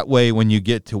 That way, when you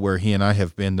get to where he and I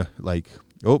have been, like,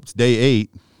 oh, it's day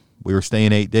 8, we were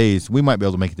staying 8 days, we might be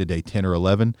able to make it to day 10 or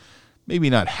 11. Maybe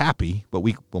not happy, but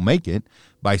we will make it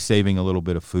by saving a little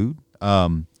bit of food.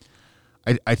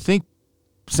 I think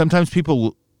sometimes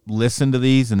people listen to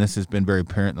these, and this has been very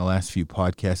apparent in the last few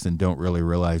podcasts, and don't really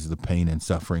realize the pain and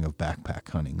suffering of backpack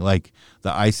hunting. Like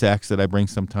the ice axe that I bring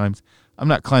sometimes, I'm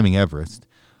not climbing Everest.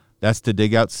 That's to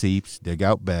dig out seeps, dig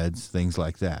out beds, things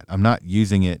like that. I'm not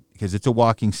using it because it's a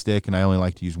walking stick, and I only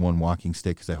like to use one walking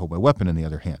stick because I hold my weapon in the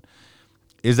other hand.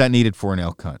 Is that needed for an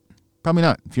elk hunt? Probably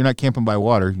not. If you're not camping by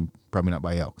water, you're probably not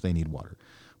by elk. They need water.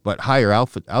 But higher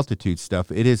altitude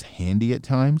stuff, it is handy at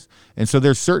times. And so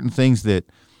there's certain things that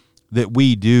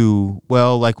we do,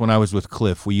 well, like when I was with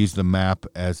Cliff, we used the map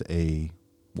as a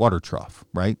water trough,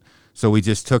 right? So we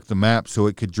just took the map so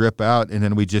it could drip out, and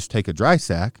then we just take a dry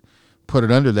sack, put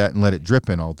it under that, and let it drip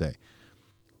in all day.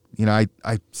 You know,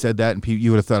 I said that, and you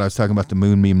would have thought I was talking about the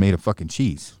moon being made of fucking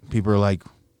cheese. People are like,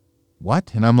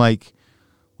 what? And I'm like,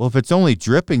 well, if it's only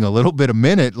dripping a little bit a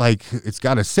minute, like it's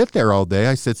got to sit there all day.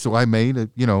 I said, so I made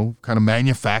it, kind of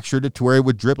manufactured it to where it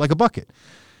would drip like a bucket.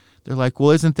 They're like,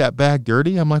 well, isn't that bag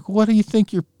dirty? I'm like, well, what do you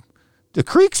think the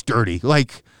creek's dirty?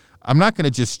 Like, I'm not going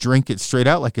to just drink it straight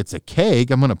out like it's a keg.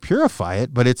 I'm going to purify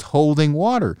it, but it's holding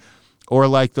water. Or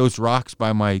like those rocks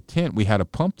by my tent, we had a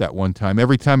pump that one time.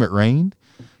 Every time it rained,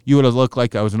 you would have looked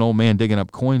like I was an old man digging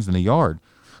up coins in the yard.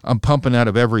 I'm pumping out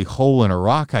of every hole in a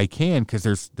rock I can because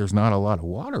there's not a lot of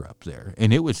water up there.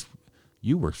 And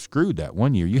you were screwed that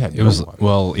one year. You had no water.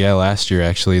 Well, yeah, last year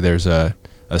actually there's a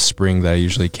spring that I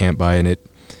usually camp by, and it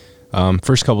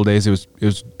first couple of days it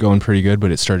was going pretty good,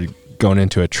 but it started going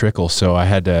into a trickle, so I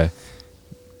had to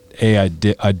I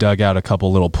dug out a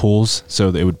couple little pools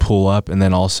so that it would pool up, and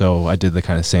then also I did the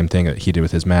kind of same thing that he did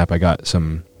with his map. I got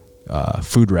some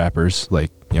food wrappers,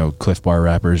 like Cliff Bar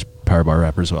wrappers, Power Bar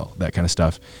wrappers, well, that kind of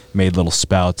stuff. Made little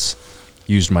spouts,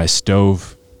 used my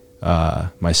stove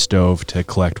to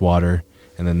collect water,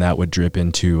 and then that would drip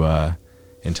into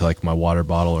like my water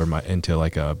bottle or into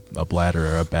like a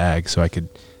bladder or a bag, so I could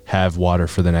have water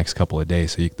for the next couple of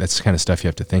days. So that's the kind of stuff you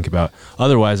have to think about.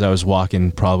 Otherwise, I was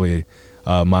walking probably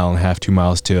a mile and a half, 2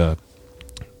 miles to a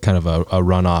kind of a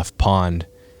runoff pond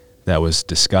that was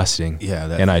disgusting. Yeah.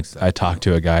 And I talked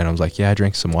to a guy and I was like, yeah, I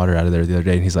drank some water out of there the other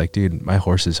day. And he's like, dude, my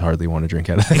horses hardly want to drink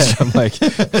out of that. I'm like,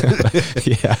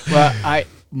 yeah.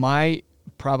 Well,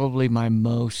 probably my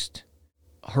most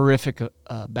horrific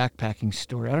backpacking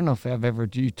story. I don't know if I've ever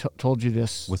told you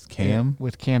this with Cam.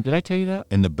 With Cam, did I tell you that?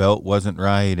 And the belt wasn't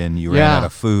right, and you ran out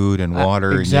of food and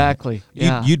water. Exactly.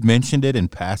 And you'd mentioned it in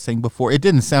passing before. It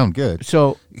didn't sound good.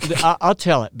 So I'll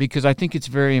tell it because I think it's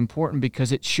very important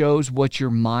because it shows what your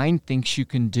mind thinks you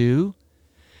can do.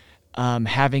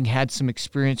 Having had some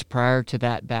experience prior to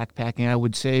that backpacking, I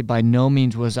would say by no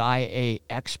means was I an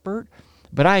expert,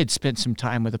 but I had spent some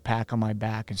time with a pack on my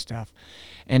back and stuff.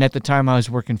 And at the time I was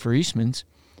working for Eastman's,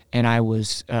 and I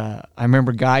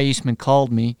remember Guy Eastman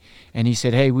called me and he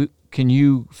said, hey, can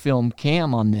you film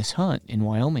Cam on this hunt in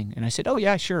Wyoming? And I said, oh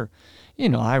yeah, sure.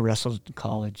 I wrestled in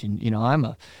college, and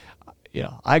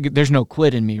there's no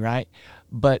quit in me, right?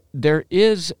 But there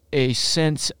is a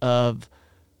sense of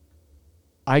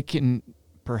I can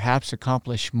perhaps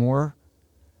accomplish more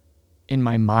in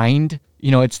my mind.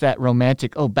 It's that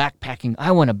romantic, backpacking,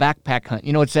 I want a backpack hunt.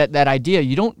 It's that idea.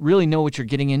 You don't really know what you're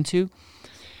getting into.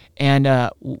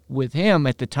 And with him,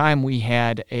 at the time, we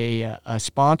had a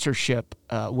sponsorship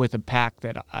with a pack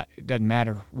that doesn't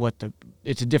matter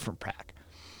it's a different pack.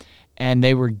 And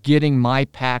they were getting my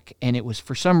pack, and it was,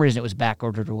 for some reason, it was back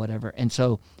ordered or whatever. And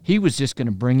so he was just going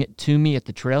to bring it to me at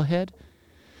the trailhead.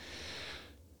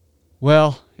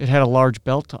 Well, it had a large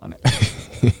belt on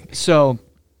it. So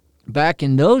back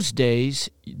in those days,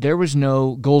 there was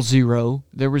no Goal Zero.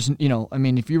 There was,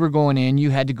 if you were going in,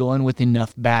 you had to go in with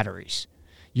enough batteries.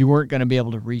 You weren't going to be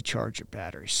able to recharge your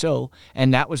battery. So,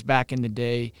 and that was back in the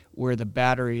day where the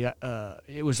battery,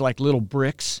 it was like little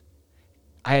bricks.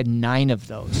 I had 9 of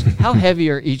those. How heavy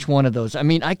are each one of those?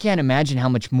 I can't imagine how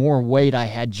much more weight I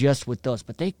had just with those.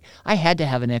 But I had to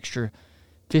have an extra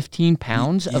 15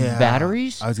 pounds of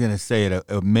batteries. I was going to say at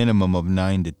a minimum of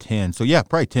 9 to 10. So yeah,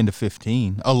 probably 10 to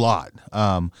 15. A lot.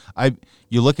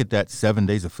 You look at that 7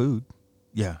 days of food.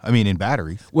 Yeah, I mean in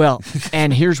batteries. Well,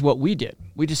 and here's what we did.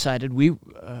 We decided we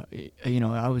met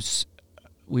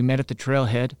at the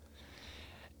trailhead,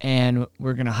 and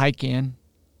we're going to hike in.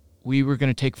 We were going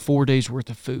to take 4 days worth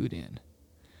of food in.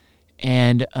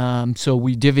 And so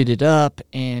we divvied it up,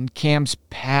 and Cam's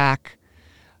pack,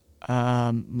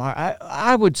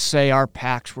 I would say our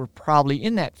packs were probably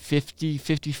in that 50,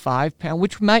 55 pound,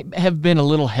 which might have been a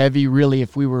little heavy really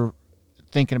if we were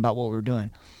thinking about what we were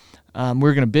doing. We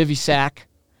were going to bivy sack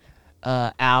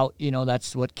out.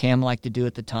 That's what Cam liked to do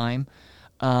at the time.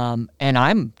 And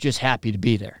I'm just happy to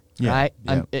be there, right?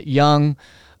 Yeah. I'm young,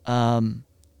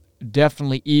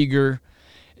 definitely eager.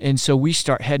 And so we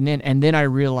start heading in, and then I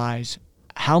realize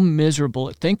how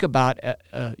miserable. Think about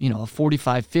a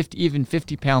 45, 50, even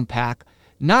 50-pound pack,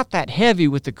 not that heavy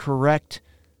with the correct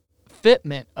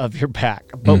fitment of your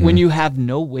pack, but when you have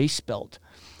no waist belt.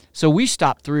 So we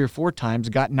stopped 3 or 4 times,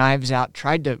 got knives out,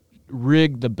 tried to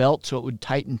rig the belt so it would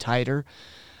tighten tighter.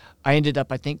 I ended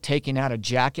up, I think, taking out a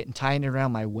jacket and tying it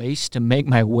around my waist to make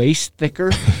my waist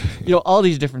thicker. All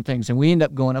these different things. And we ended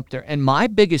up going up there. And my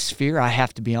biggest fear, I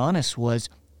have to be honest, was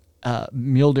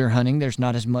mule deer hunting. There's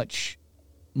not as much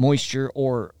moisture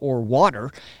or water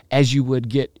as you would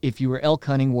get if you were elk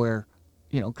hunting, where,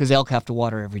 because elk have to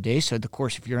water every day. So, of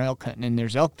course, if you're elk hunting and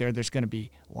there's elk there's going to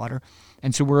be water.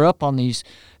 And so we're up on this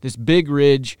big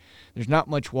ridge. There's not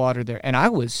much water there. And I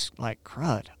was like,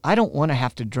 crud, I don't want to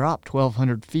have to drop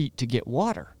 1,200 feet to get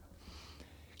water.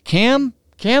 Cam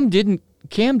didn't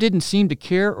seem to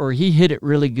care, or he hit it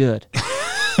really good.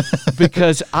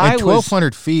 Because and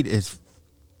 1,200 feet is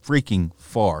freaking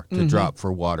far to drop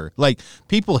for water. Like,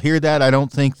 people hear that, I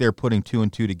don't think they're putting 2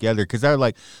 and 2 together, because they're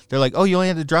like, oh, you only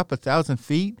had to drop 1,000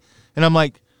 feet? And I'm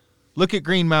like, look at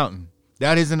Green Mountain.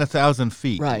 That isn't 1,000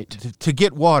 feet. Right. To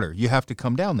get water, you have to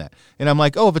come down that. And I'm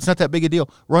like, oh, if it's not that big a deal,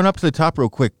 run up to the top real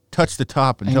quick, touch the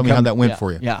top, and tell me how that went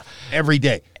for you. Yeah. Every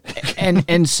day.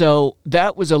 and so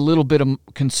that was a little bit of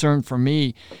concern for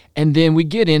me. And then we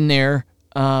get in there,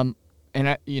 and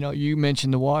you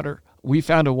mentioned the water. We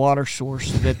found a water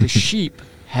source that the sheep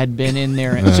had been in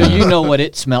there, and so you know what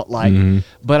it smelt like.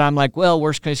 But I'm like, well,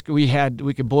 worst case, we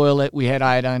could boil it. We had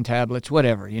iodine tablets,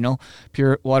 whatever,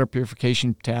 pure water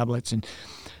purification tablets. And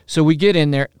so we get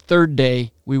in there. 3rd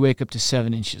day, we wake up to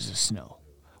 7 inches of snow,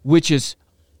 which is,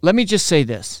 let me just say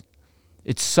this,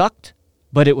 it sucked,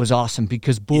 but it was awesome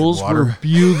because bulls were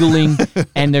bugling,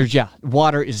 and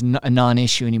water is a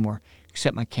non-issue anymore,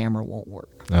 except my camera won't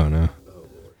work. Oh no.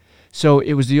 So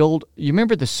it was you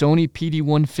remember the Sony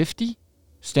PD-150?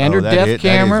 Standard def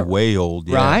camera. That is way old,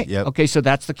 yeah. Right? Yep. Okay, so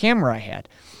that's the camera I had.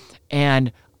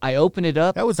 And I open it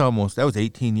up. That was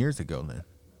 18 years ago then.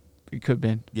 It could have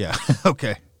been. Yeah,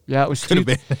 okay. Yeah, it was. Could have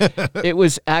been. It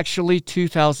was actually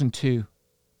 2002.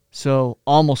 So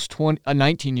almost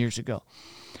 19 years ago.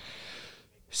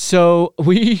 So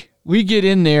we get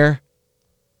in there.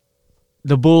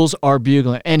 The bulls are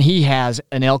bugling, and he has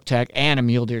an elk tag and a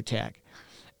mule deer tag.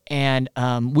 And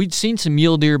we'd seen some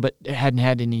mule deer, but hadn't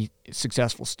had any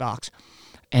successful stalks.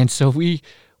 And so we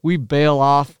bail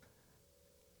off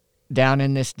down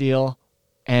in this deal.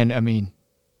 And, I mean,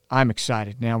 I'm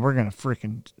excited. Now, we're going to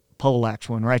freaking poleaxe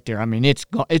one right there. I mean, it's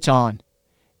on.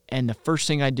 And the first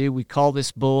thing I do, we call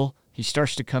this bull. He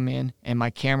starts to come in, and my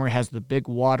camera has the big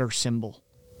water symbol.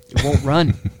 It won't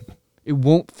run. It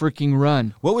won't freaking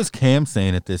run. What was Cam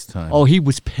saying at this time? Oh, he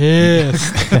was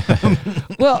pissed.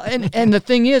 Well, and the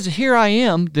thing is, here I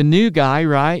am, the new guy,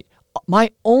 right? My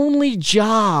only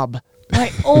job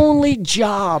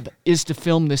is to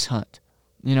film this hunt,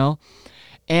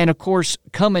 And, of course,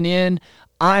 coming in,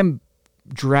 I'm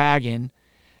dragging.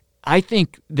 I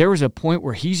think there was a point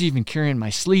where he's even carrying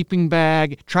my sleeping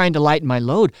bag, trying to lighten my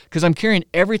load, because I'm carrying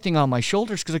everything on my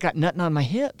shoulders because I got nothing on my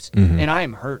hips, and I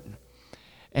am hurting.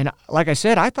 And like I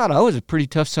said, I thought I was a pretty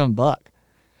tough son of a buck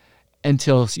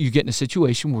until you get in a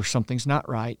situation where something's not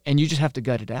right, and you just have to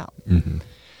gut it out.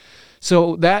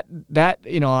 So that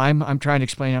I'm trying to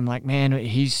explain. I'm like, man,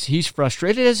 he's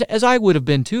frustrated, as I would have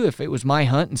been too if it was my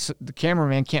hunt and the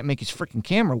cameraman can't make his freaking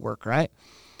camera work, right?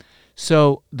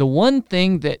 So the one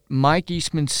thing that Mike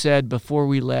Eastman said before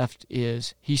we left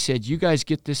is, he said, you guys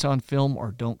get this on film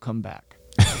or don't come back.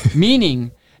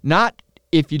 Meaning, not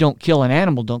if you don't kill an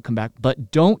animal, don't come back,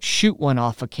 but don't shoot one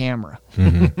off a camera.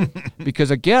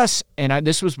 Because I guess, and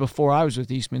this was before I was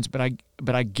with Eastman's, but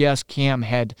I guess Cam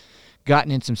had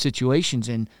gotten in some situations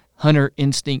and hunter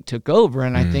instinct took over,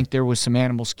 and I think there was some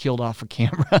animals killed off a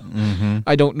camera.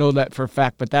 I don't know that for a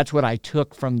fact, but that's what I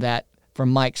took from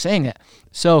Mike saying that.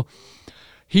 So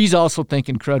he's also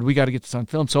thinking, crud, we got to get this on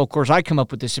film. So, of course, I come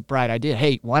up with this bright idea.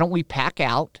 Hey, why don't we pack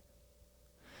out?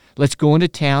 Let's go into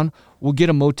town. We'll get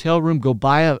a motel room, go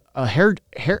buy a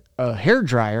hair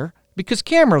dryer because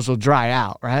cameras will dry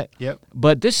out, right? Yep.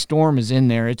 But this storm is in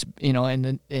there. It's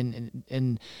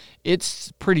and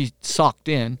it's pretty socked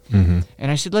in. Mm-hmm.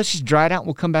 And I said, let's just dry it out and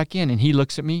we'll come back in. And he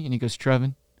looks at me and he goes,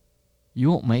 Trevin,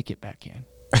 you won't make it back in.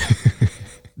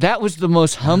 That was the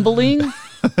most humbling,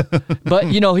 but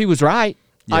he was right.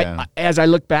 Yeah. As I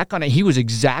look back on it, he was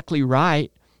exactly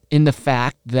right in the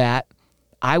fact that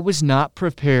I was not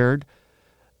prepared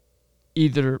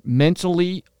either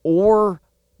mentally or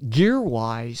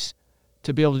gear-wise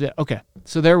to be able to do it. Okay,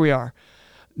 so there we are.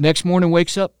 Next morning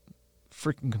wakes up,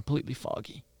 freaking completely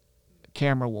foggy.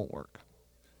 Camera won't work.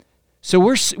 So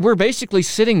we're basically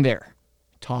sitting there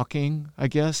talking, I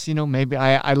guess. Maybe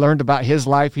I learned about his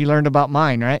life, he learned about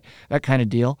mine, right? That kind of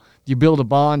deal. You build a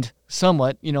bond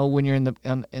somewhat, when you're in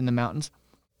the mountains.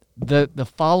 The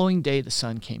following day, the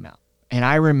sun came out. And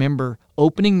I remember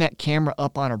opening that camera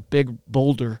up on a big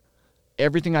boulder,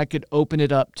 everything I could open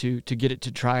it up to get it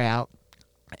to try out.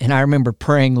 And I remember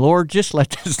praying, Lord, just let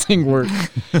this thing work.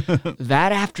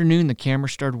 That afternoon, the camera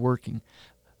started working.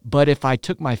 But if I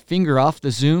took my finger off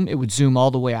the zoom, it would zoom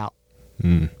all the way out,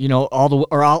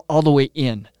 all the way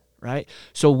in, right?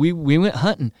 So we went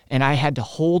hunting, and I had to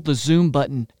hold the zoom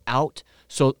button out.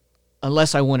 So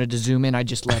unless I wanted to zoom in, I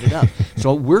just let it up.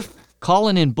 So we're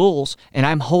calling in bulls, and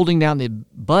I'm holding down the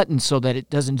button so that it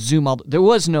doesn't zoom all. There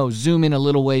was no zoom in a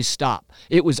little ways, stop.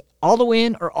 It was all the way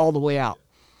in or all the way out.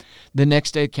 The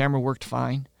next day, the camera worked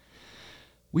fine.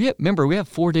 We have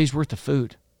 4 days worth of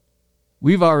food.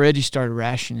 We've already started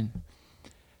rationing.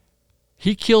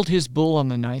 He killed his bull on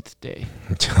the 9th day.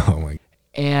 Oh my!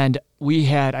 And we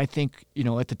had, I think,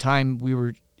 at the time we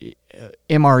were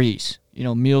MREs,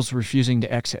 meals refusing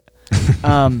to exit.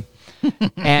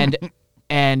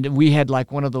 And we had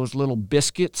like one of those little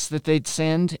biscuits that they'd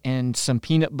send and some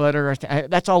peanut butter.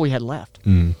 That's all we had left.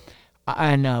 Mm.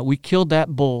 And we killed that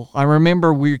bull. I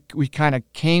remember we kind of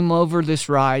came over this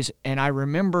rise, and I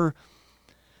remember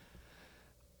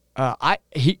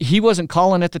he wasn't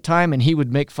calling at the time, and he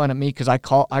would make fun of me because I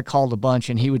called a bunch,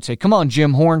 and he would say, "Come on,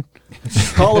 Jim Horn,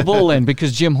 call a bull in,"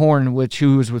 because Jim Horn,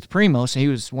 who was with Primos, he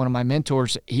was one of my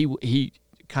mentors. He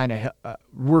kind of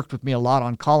worked with me a lot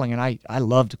on calling, and I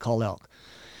love to call elk.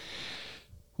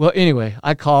 Well, anyway,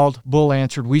 I called, bull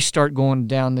answered. We start going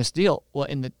down this deal. Well,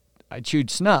 I chewed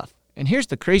snuff. And here's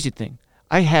the crazy thing.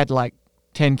 I had like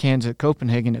 10 cans of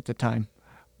Copenhagen at the time.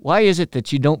 Why is it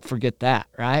that you don't forget that,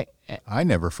 right? I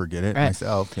never forget it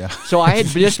myself, yeah. So I had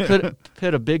just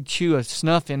put a big chew of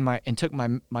snuff in and took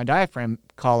my diaphragm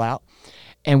call out,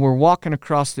 and we're walking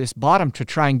across this bottom to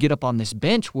try and get up on this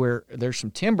bench where there's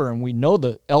some timber, and we know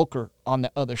the elk are on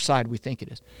the other side, we think it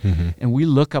is. Mm-hmm. And we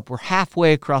look up, we're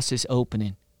halfway across this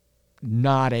opening,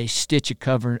 not a stitch of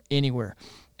cover anywhere,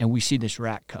 and we see this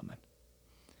rack coming.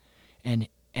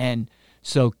 And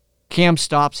so Cam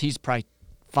stops. He's probably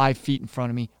 5 feet in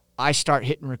front of me. I start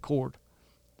hitting record,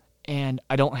 and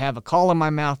I don't have a call in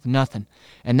my mouth, nothing.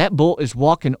 And that bull is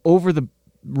walking over the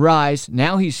rise.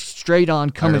 Now he's straight on,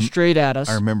 coming straight at us.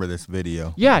 I remember this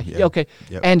video. Yeah. Okay.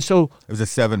 Yep. And so it was a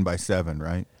 7x7,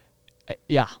 right?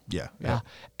 Yeah. Yeah.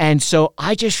 And so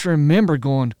I just remember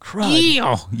going, crud.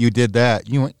 Ew. You did that.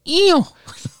 You went, ew.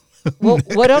 Well,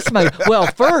 what else am I? Well,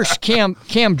 first Cam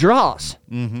draws,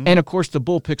 Mm-hmm. and of course the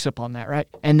bull picks up on that, right?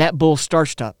 And that bull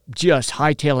starts to just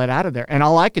hightail it out of there. And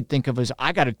all I could think of is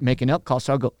I got to make an elk call,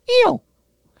 so I go ew.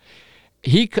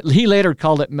 He later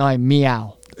called it my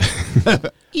meow.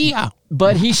 Yeah.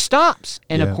 But he stops,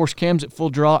 and Yeah. of course Cam's at full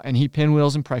draw, and he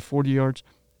pinwheels him probably 40 yards,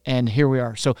 and here we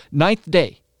are. So 9th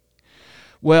day.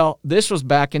 Well, this was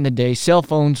back in the day. Cell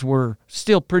phones were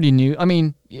still pretty new. I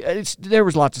mean, there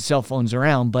was lots of cell phones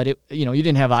around, but you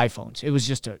didn't have iPhones. It was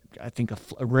just a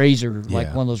razor,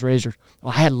 like one of those razors.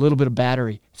 Well, I had a little bit of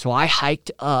battery, so I hiked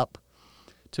up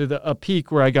to a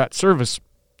peak where I got service,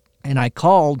 and I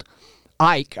called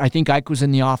Ike. I think Ike was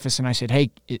in the office, and I said,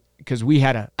 "Hey," because we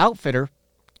had an outfitter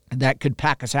that could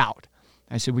pack us out.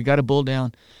 I said, "We got a bull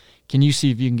down. Can you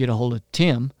see if you can get a hold of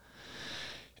Tim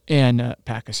and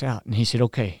pack us out?" And he said,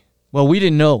 "Okay." Well, we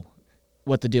didn't know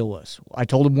what the deal was. I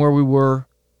told him where we were,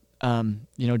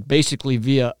 basically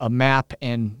via a map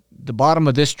and the bottom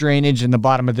of this drainage and the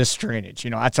bottom of this drainage.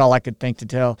 That's all I could think to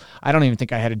tell. I don't even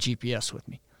think I had a GPS with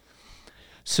me.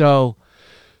 So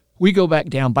we go back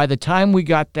down. By the time we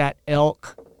got that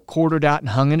elk quartered out and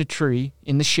hung in a tree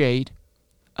in the shade,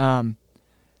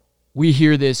 we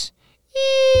hear this,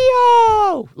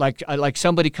 "Ee-oh!" like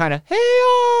somebody kind of,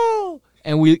 "Hey-oh!"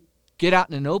 And we get out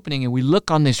in an opening and we look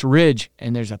on this ridge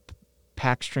and there's a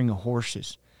pack string of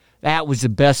horses. That was the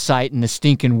best sight in the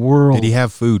stinking world. Did he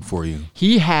have food for you?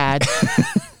 He had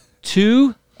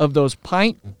 2 of those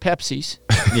pint Pepsis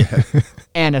Yeah.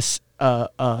 and a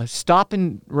stop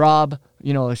and rob,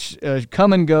 a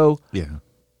come and go Yeah.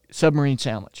 submarine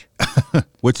sandwich.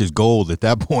 Which is gold at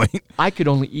that point. I could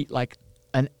only eat like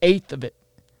an eighth of it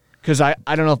because I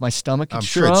don't know if my stomach had I'm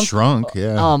sure it's shrunk,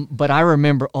 yeah. But I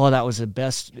remember, that was the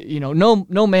best.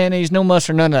 No mayonnaise, no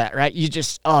mustard, none of that, right? You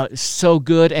just, it's so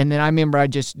good. And then I remember I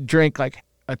just drank like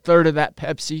a third of that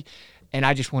Pepsi, and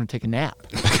I just want to take a nap.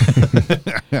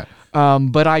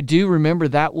 But I do remember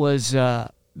that was one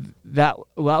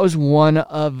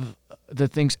of the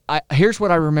things. Here's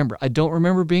what I remember. I don't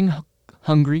remember being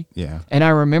hungry. Yeah. And I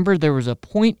remember there was a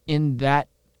point in that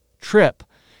trip,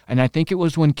 and I think it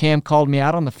was when Cam called me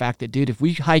out on the fact that, dude, if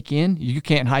we hike in, you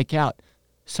can't hike out.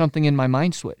 Something in my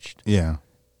mind switched. Yeah.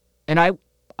 And I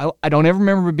don't ever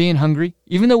remember being hungry,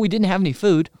 even though we didn't have any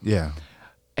food. Yeah.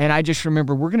 And I just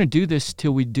remember we're going to do this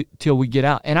till we get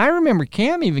out. And I remember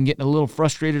Cam even getting a little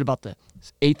frustrated about the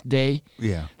 8th day.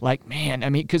 Yeah. Like, man, I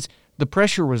mean, because the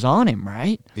pressure was on him,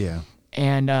 right? Yeah.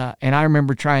 And I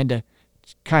remember trying to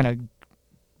kind of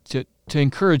to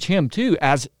encourage him too,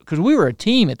 because we were a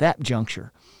team at that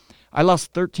juncture. I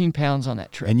lost 13 pounds on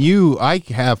that trip. And I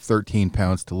have 13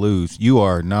 pounds to lose. You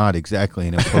are not exactly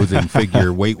an imposing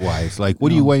figure weight-wise. Like, what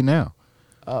do you weigh now?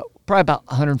 Probably about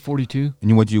 142.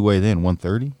 And what did you weigh then,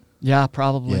 130? Yeah,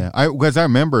 probably. Yeah, because I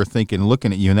remember thinking,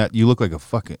 looking at you, and that you look like a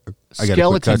fucking I got to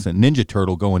quit cussing, Ninja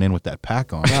Turtle going in with that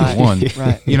pack on. Right. For one,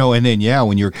 Right. And then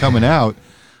when you were coming out,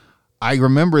 I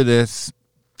remember this.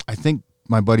 I think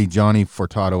my buddy Johnny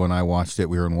Furtado and I watched it.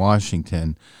 We were in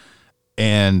Washington,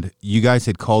 and you guys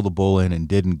had called the bull in and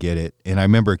didn't get it. And I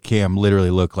remember Cam literally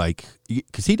looked like,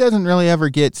 because he doesn't really ever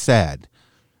get sad.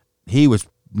 He was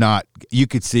not. You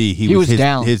could see he was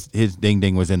down. His ding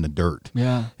ding was in the dirt.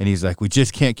 Yeah. And he's like, we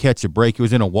just can't catch a break. It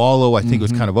was in a wallow. I think it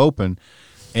was kind of open.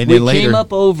 And We then later, came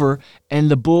up over,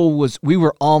 and the bull we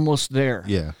were almost there.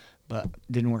 yeah. But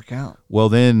didn't work out. Well,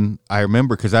 then I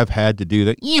remember, because I've had to do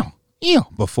the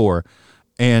before,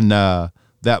 and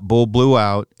that bull blew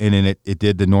out, and then it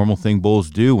did the normal thing bulls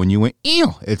do. When you went,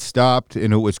 it stopped,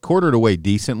 and it was quartered away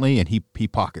decently, and he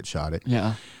pocket shot it.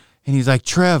 Yeah. And he's like,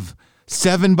 Trev,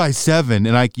 7 by 7,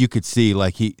 and you could see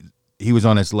like he was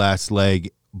on his last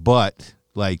leg, but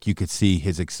like you could see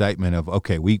his excitement of,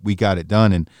 okay, we got it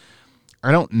done. And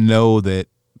I don't know that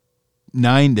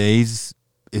 9 days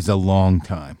is a long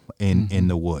time in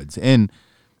the woods, and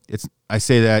I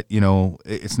say that,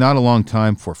 it's not a long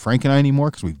time for Frank and I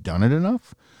anymore because we've done it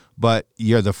enough. But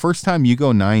the first time you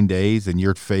go 9 days and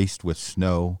you're faced with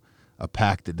snow, a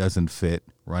pack that doesn't fit,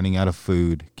 running out of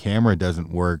food, camera doesn't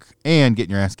work, and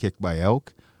getting your ass kicked by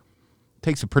elk, it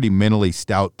takes a pretty mentally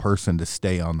stout person to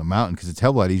stay on the mountain because it's a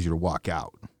hell of a lot easier to walk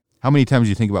out. How many times do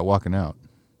you think about walking out?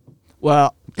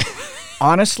 Well,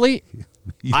 honestly,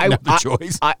 You didn't have the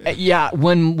choice.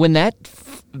 When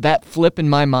that flip in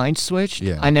my mind switched,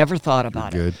 Yeah. I never thought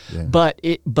about Good, it.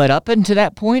 yeah. But up until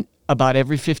that point, about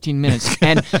every 15 minutes,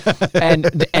 and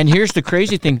here's the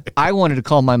crazy thing: I wanted to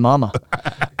call my mama.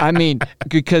 I mean,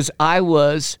 because I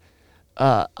went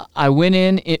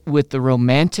in it with the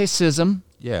romanticism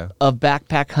Yeah. of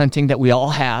backpack hunting that we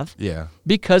all have. Yeah.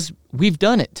 Because we've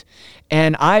done it,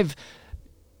 and I've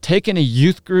taken a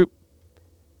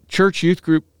church youth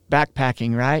group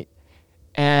backpacking, right?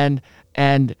 And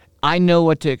I know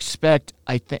what to expect,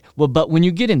 I think. Well, but when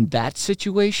you get in that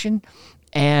situation,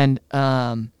 and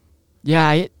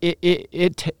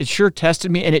it sure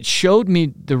tested me, and it showed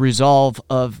me the resolve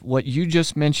of what you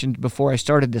just mentioned before I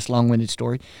started this long-winded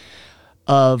story.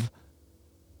 Of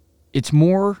it's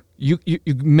more you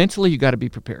mentally you got to be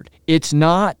prepared. It's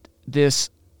not this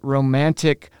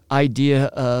romantic idea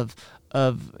of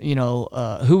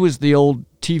who was the old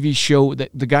TV show that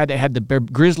the guy that had the bear,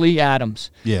 Grizzly Adams.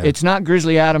 Yeah. It's not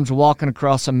Grizzly Adams walking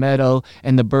across a meadow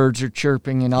and the birds are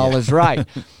chirping and all is right.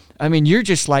 I mean, you're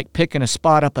just like picking a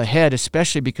spot up ahead,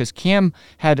 especially because Cam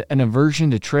had an aversion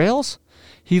to trails.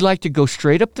 He liked to go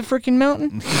straight up the freaking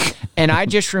mountain. And I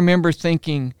just remember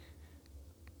thinking,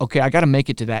 okay, I got to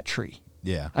make it to that tree.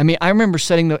 Yeah. I mean, I remember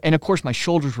and of course my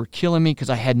shoulders were killing me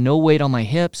because I had no weight on my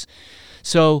hips.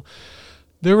 So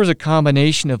there was a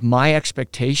combination of my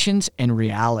expectations and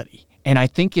reality. And I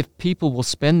think if people will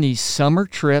spend these summer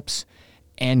trips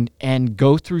and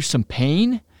go through some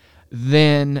pain,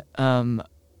 then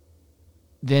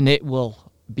it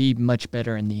will be much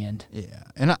better in the end. Yeah,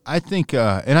 and I think,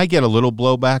 and I get a little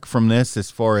blowback from this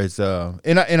as far as,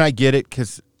 and I get it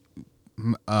because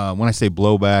when I say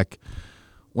blowback,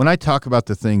 when I talk about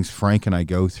the things Frank and I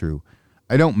go through,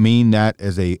 I don't mean that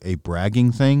as a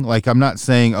bragging thing. Like, I'm not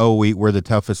saying, oh, we're the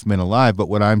toughest men alive, but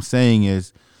what I'm saying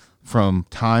is from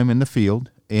time in the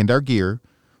field and our gear,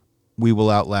 we will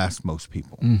outlast most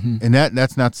people. And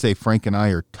that's not to say Frank and I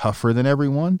are tougher than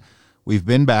everyone. We've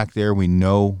been back there. We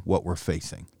know what we're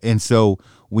facing. And so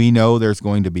we know there's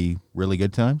going to be really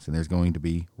good times and there's going to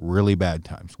be really bad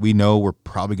times. We know we're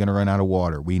probably going to run out of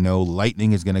water. We know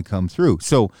lightning is going to come through.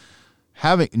 So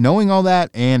knowing all that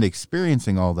and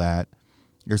experiencing all that,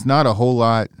 there's not a whole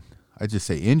lot. I'd just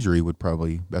say injury would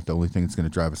probably, that's the only thing that's going to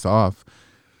drive us off.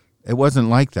 It wasn't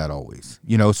like that always.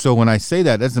 So when I say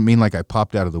that, it doesn't mean like I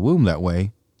popped out of the womb that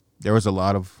way. There was a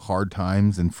lot of hard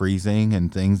times and freezing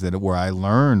and things where I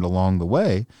learned along the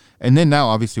way. And then now,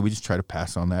 obviously, we just try to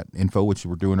pass on that info, which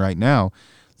we're doing right now.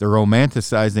 The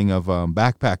romanticizing of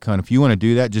backpack hunt, if you want to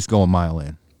do that, just go a mile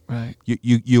in. Right.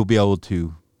 You'll be able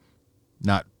to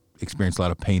not experience a lot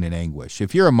of pain and anguish.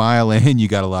 If you're a mile in, you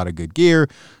got a lot of good gear,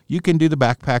 you can do the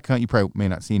backpack hunt. You probably may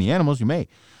not see any animals. You may.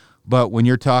 But when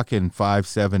you're talking 5,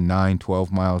 7, 9,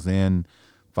 12 miles in,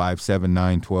 5, 7,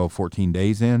 9, 12, 14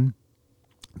 days in,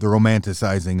 the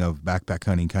romanticizing of backpack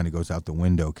hunting kind of goes out the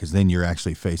window because then you're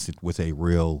actually faced with a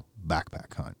real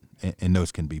backpack hunt, and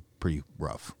those can be pretty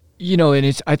rough.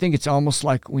 And I think it's almost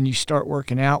like when you start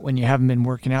working out, when you haven't been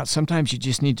working out, sometimes you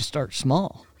just need to start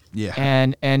small. Yeah.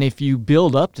 And if you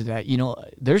build up to that,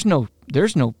 there's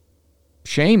no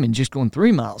shame in just going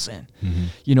 3 miles in.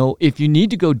 If you need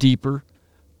to go deeper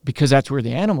because that's where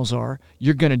the animals are,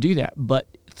 you're going to do that. But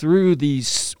through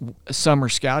these summer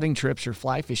scouting trips or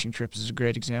fly fishing trips is a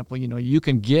great example. You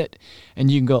can get and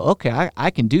you can go, okay, I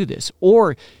can do this.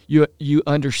 Or you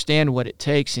understand what it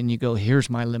takes and you go, here's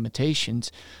my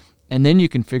limitations. And then you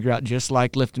can figure out, just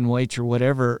like lifting weights or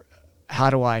whatever,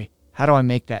 how do I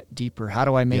make that deeper? How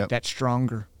do I make that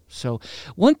stronger? So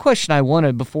one question I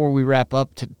wanted before we wrap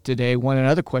up today,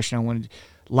 another question I wanted,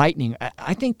 lightning.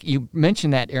 I think you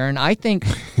mentioned that, Aaron. I think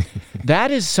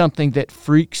that is something that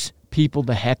freaks people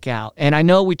the heck out. And I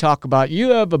know we talk about you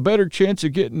have a better chance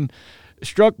of getting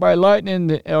struck by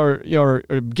lightning or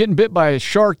getting bit by a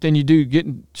shark than you do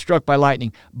getting struck by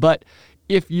lightning. But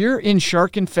if you're in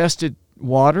shark-infested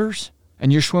waters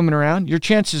and you're swimming around, your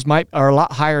chances are a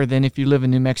lot higher than if you live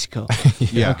in New Mexico.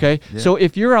 Yeah. Okay? Yeah. So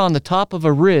if you're on the top of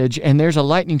a ridge and there's a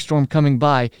lightning storm coming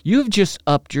by, you've just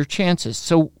upped your chances.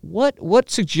 So what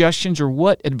suggestions or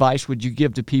what advice would you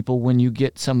give to people when you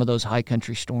get some of those high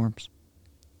country storms?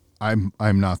 I'm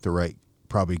not the right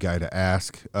probably guy to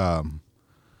ask.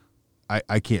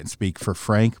 I can't speak for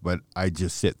Frank, but I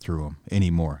just sit through them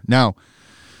anymore. Now,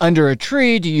 under a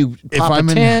tree, do you pop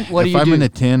a tent? What do you do? If I'm in a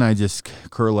tent, I just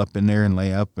curl up in there and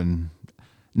lay up. And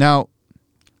now,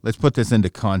 let's put this into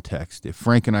context. If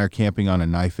Frank and I are camping on a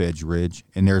knife edge ridge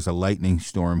and there's a lightning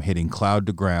storm hitting cloud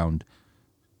to ground,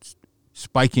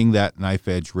 spiking that knife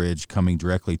edge ridge coming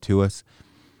directly to us,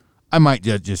 I might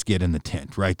just get in the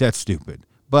tent, right? That's stupid.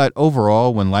 But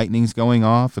overall, when lightning's going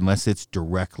off, unless it's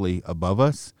directly above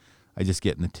us, I just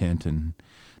get in the tent. And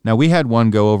now we had one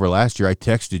go over last year. I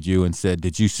texted you and said,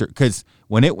 did you, because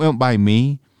when it went by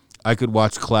me, I could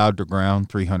watch cloud to ground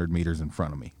 300 meters in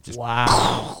front of me. Just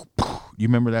wow. You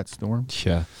remember that storm?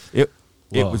 Yeah. It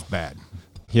was bad.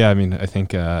 Yeah, I mean, I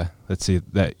think, let's see,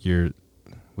 that year,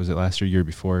 was it last year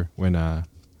before, when I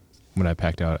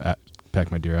packed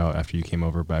my deer out after you came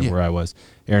over by where I was.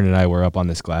 Aaron and I were up on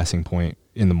this glassing point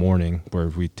in the morning where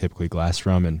we typically glass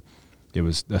from, and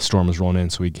a storm was rolling in,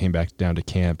 so we came back down to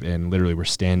camp, and literally we're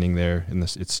standing there, and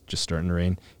it's just starting to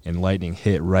rain, and lightning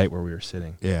hit right where we were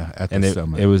sitting. Yeah, at the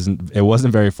summit. It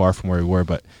wasn't very far from where we were,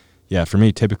 but yeah, for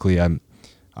me, typically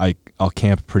I'll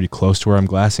camp pretty close to where I'm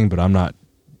glassing, but I'm not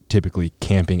typically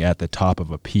camping at the top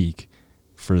of a peak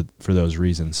for those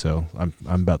reasons. So I'm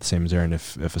about the same as Aaron.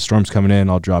 If a storm's coming in,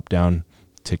 I'll drop down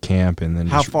to camp, and then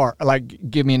how far?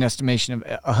 Like, give me an estimation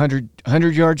of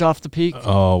 100 yards off the peak.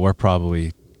 Oh, we're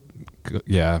probably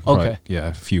okay.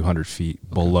 A few hundred feet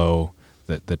below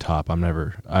the top.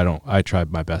 I try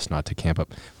my best not to camp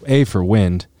up. For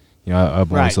wind,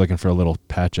 I'm always looking for a little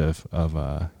patch of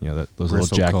those little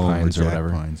jack pines or whatever.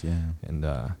 Pines, yeah. And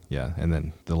and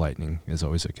then the lightning is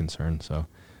always a concern. So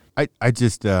I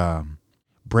just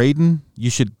Braden,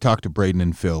 you should talk to Braden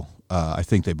and Phil. I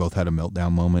think they both had a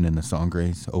meltdown moment in the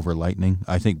Sangres over lightning.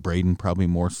 I think Braden probably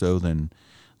more so than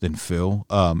Phil.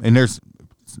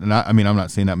 And I'm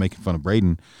not saying that making fun of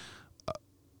Braden.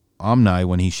 Omni,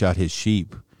 when he shot his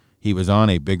sheep, he was on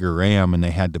a bigger ram and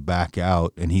they had to back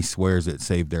out, and he swears it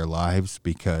saved their lives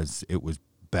because it was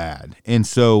bad. And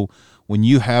so when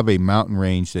you have a mountain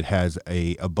range that has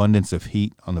a abundance of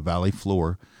heat on the valley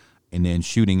floor and then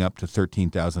shooting up to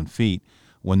 13,000 feet,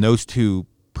 when those two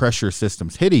pressure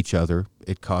systems hit each other,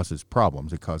 it causes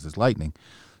problems. It causes lightning.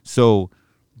 So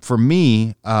for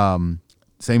me,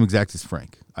 same exact as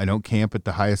Frank. I don't camp at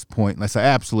the highest point unless I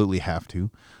absolutely have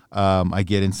to. I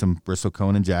get in some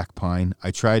bristlecone and jack pine.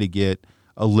 I try to get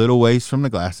a little ways from the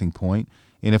glassing point.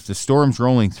 And if the storm's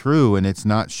rolling through and it's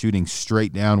not shooting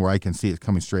straight down where I can see it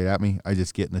coming straight at me, I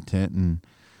just get in the tent and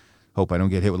hope I don't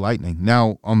get hit with lightning.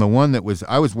 Now, on the one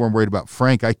I was more worried about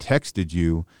Frank, I texted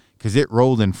you because it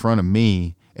rolled in front of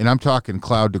me, and I'm talking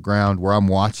cloud to ground where I'm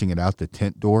watching it out the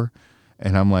tent door,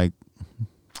 and I'm like,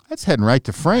 that's heading right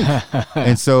to Frank.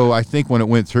 And so I think when it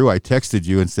went through, I texted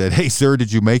you and said, hey, sir,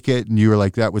 did you make it? And you were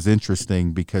like, that was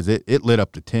interesting because it lit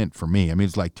up the tent for me. I mean,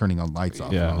 it's like turning on lights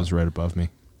off. Yeah, it was right above me.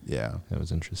 Yeah. That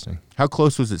was interesting. How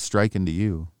close was it striking to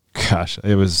you? Gosh,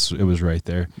 it was right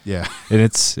there. Yeah. And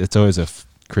it's always a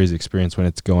crazy experience when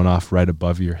it's going off right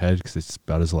above your head because it's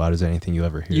about as loud as anything you'll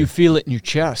ever hear. You feel it in your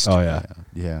chest. Oh, yeah.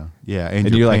 Yeah. And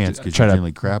you your like pants, to 'cause try you're to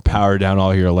generally crap. power down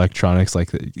all your electronics.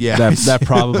 Like Yeah. that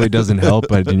probably doesn't help,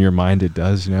 but in your mind it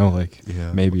does, like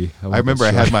maybe. I remember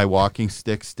I had my walking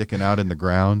stick sticking out in the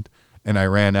ground, and I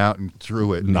ran out and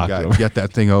threw it and get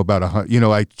that thing about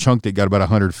I chunked it, got about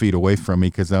 100 feet away from me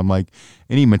because I'm like,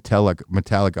 any metallic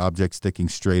object sticking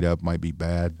straight up might be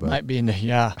bad. But might be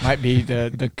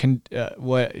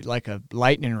like a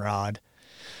lightning rod.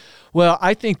 Well,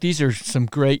 I think these are some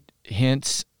great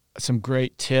hints, some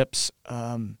great tips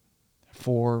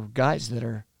for guys that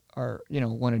are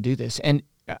want to do this, and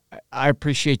I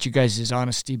appreciate you guys'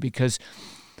 honesty because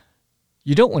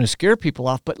you don't want to scare people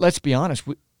off. But let's be honest.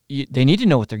 They need to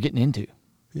know what they're getting into.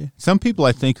 Yeah. Some people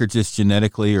I think are just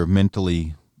genetically or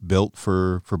mentally built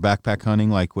for backpack hunting.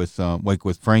 Like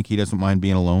with Frank, he doesn't mind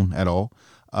being alone at all.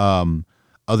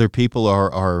 Other people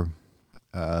are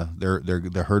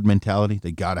their herd mentality.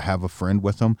 They got to have a friend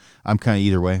with them. I'm kind of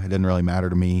either way. It doesn't really matter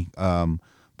to me.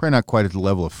 Probably not quite at the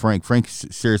level of Frank. Frank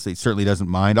certainly doesn't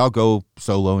mind. I'll go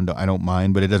solo and I don't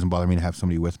mind, but it doesn't bother me to have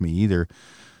somebody with me either.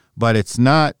 But it's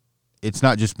not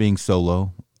just being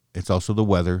solo. It's also the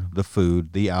weather, the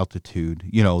food, the altitude.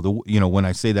 When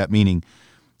I say that, meaning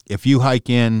if you hike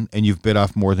in and you've bit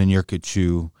off more than you could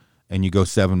chew and you go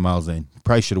 7 miles in, you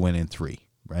probably should have went in 3,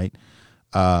 right?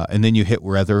 And then you hit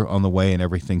weather on the way and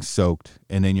everything's soaked,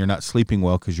 and then you're not sleeping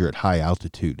well because you're at high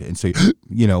altitude. And so,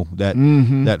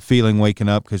 that feeling waking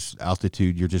up because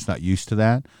altitude, you're just not used to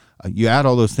that. You add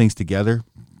all those things together,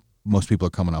 most people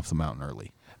are coming off the mountain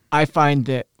early. I find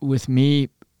that with me,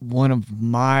 one of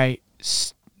my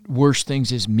worst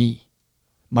things is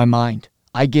my mind.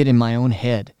 I get in my own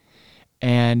head.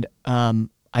 And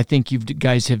I think you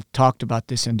guys have talked about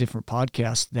this in different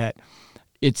podcasts that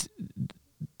it's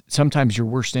sometimes your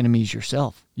worst enemy is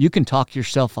yourself. You can talk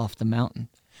yourself off the mountain.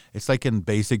 It's like in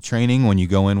basic training when you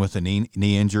go in with a knee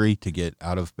injury to get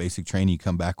out of basic training, you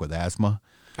come back with asthma.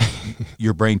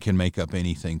 Your brain can make up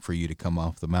anything for you to come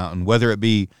off the mountain, whether it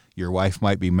be your wife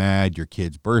might be mad, your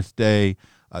kid's birthday,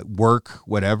 work,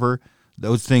 whatever.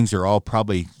 Those things are all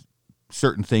probably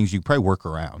certain things you probably work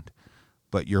around,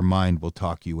 but your mind will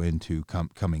talk you into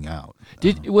coming out.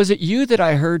 Was it you that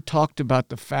I heard talked about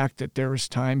the fact that there was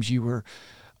times you were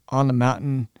on the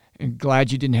mountain and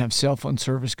glad you didn't have cell phone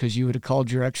service because you would have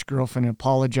called your ex-girlfriend and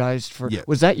apologized for? Yep.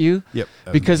 Was that you? Yep.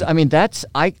 Because I mean that's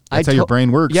how your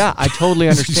brain works. Yeah, I totally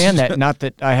understand that. Not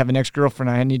that I have an ex-girlfriend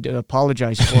I need to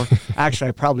apologize for. Actually,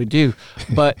 I probably do,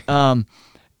 but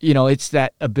it's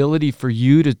that ability for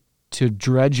you to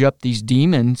dredge up these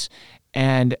demons,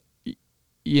 and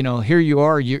here you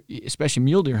are, especially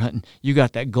mule deer hunting, you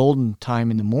got that golden time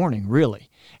in the morning, really.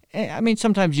 I mean,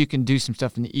 sometimes you can do some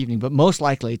stuff in the evening, but most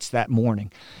likely it's that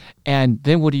morning. And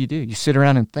then what do? You sit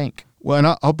around and think. Well,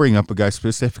 and I'll bring up a guy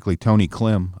specifically, Tony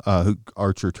Klim,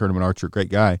 tournament archer, great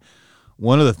guy.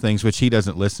 One of the things, which he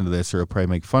doesn't listen to this or he'll probably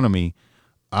make fun of me,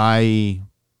 I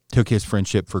took his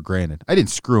friendship for granted. I didn't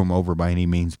screw him over by any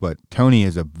means, but Tony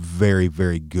is a very,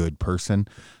 very good person,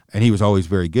 and he was always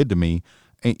very good to me.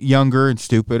 Younger and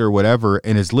stupid or whatever,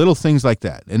 and his little things like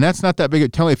that. And that's not that big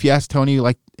of Tony. If you ask Tony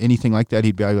like anything like that,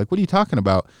 he'd be like, what are you talking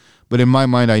about? But in my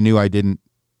mind, I knew I didn't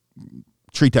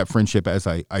treat that friendship as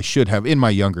I should have in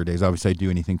my younger days. Obviously, I'd do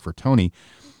anything for Tony.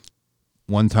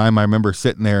 One time I remember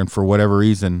sitting there and for whatever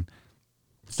reason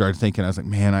started thinking, I was like,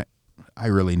 man, I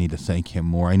really need to thank him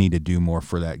more. I need to do more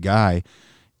for that guy.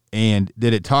 And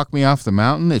did it talk me off the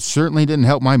mountain? It certainly didn't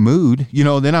help my mood.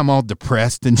 Then I'm all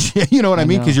depressed and shit. You know what I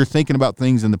mean? Because you're thinking about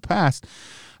things in the past.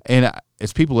 And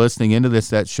as people listening into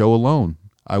that show alone,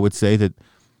 I would say that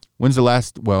when's the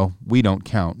last, well, we don't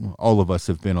count. All of us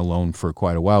have been alone for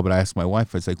quite a while. But I asked my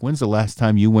wife, I was like, when's the last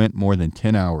time you went more than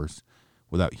 10 hours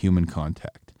without human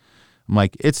contact? I'm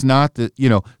like, it's not that,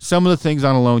 some of the things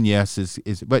on alone, yes,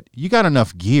 is but you got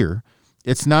enough gear.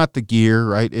 It's not the gear,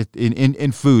 right?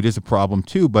 In food is a problem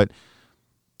too, but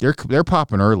they're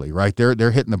popping early, right? They're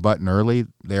hitting the button early.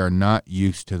 They are not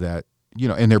used to that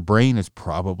and their brain is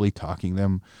probably talking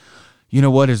them, you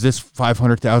know what, is this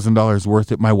 $500,000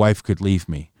 worth it? My wife could leave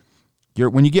me.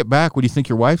 When you get back, what do you think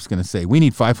your wife's going to say? We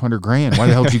need $500,000. Why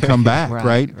the hell did you come back?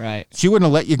 Right. She wouldn't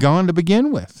have let you gone to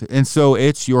begin with. And so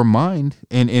it's your mind.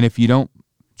 And if you don't,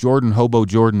 Hobo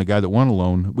Jordan, the guy that won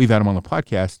alone, we've had him on the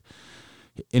podcast.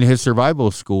 In his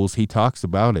survival schools, he talks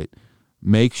about it.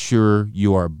 Make sure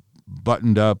you are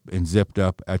buttoned up and zipped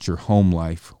up at your home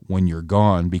life when you're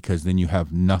gone, because then you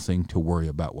have nothing to worry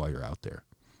about while you're out there,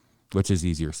 which is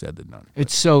easier said than done.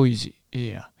 It's so easy.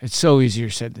 Yeah, it's so easier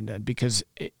said than done, because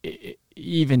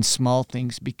even small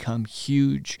things become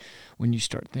huge when you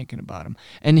start thinking about them.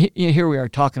 And here we are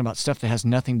talking about stuff that has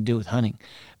nothing to do with hunting.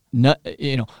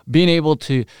 Being able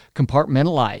to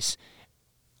compartmentalize.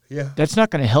 Yeah, that's not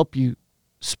going to help you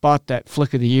spot that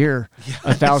flick of the ear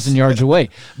 1,000 yards away,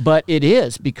 but it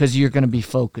is, because you're going to be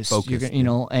focused. You're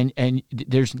gonna, and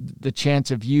there's the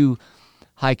chance of you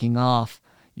hiking off.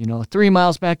 3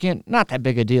 miles back in, not that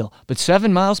big a deal. But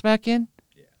 7 miles back in,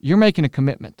 you're making a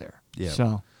commitment there. Yeah.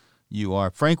 So you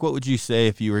are. Frank, what would you say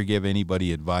if you were to give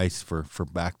anybody advice for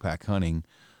backpack hunting?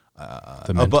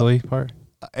 The mentally part?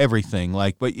 Everything.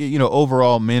 But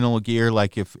overall mental gear,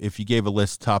 like if you gave a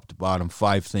list top to bottom,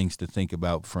 5 things to think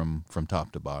about from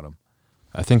top to bottom.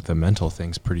 I think the mental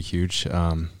thing's pretty huge.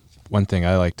 One thing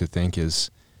I like to think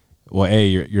is, well,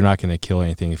 you're not going to kill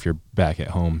anything if you're back at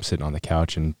home sitting on the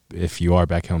couch. And if you are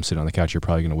back home sitting on the couch, you're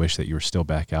probably going to wish that you were still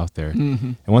back out there.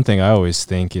 Mm-hmm. And one thing I always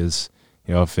think is,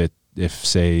 if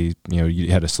say,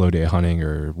 you had a slow day of hunting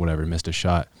or whatever, missed a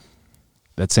shot,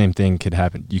 that same thing could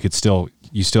happen. You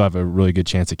still have a really good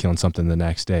chance of killing something the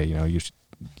next day.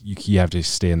 You have to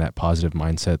stay in that positive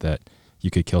mindset that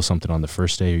you could kill something on the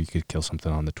first day, or you could kill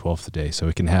something on the 12th day. So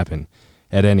it can happen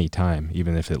at any time,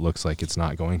 even if it looks like it's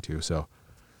not going to. So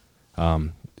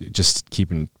just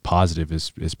keeping positive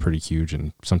is pretty huge,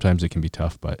 and sometimes it can be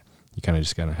tough, but you kind of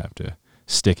just gotta have to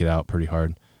stick it out pretty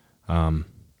hard. And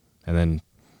then,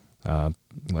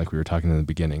 like we were talking in the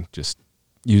beginning, just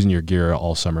using your gear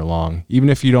all summer long. Even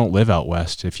if you don't live out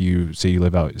west, if you say you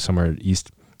live out somewhere east,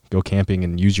 go camping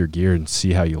and use your gear and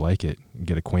see how you like it.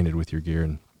 Get acquainted with your gear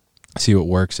and see what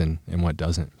works and what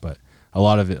doesn't. But a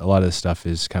lot of this stuff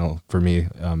is kind of, for me,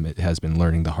 it has been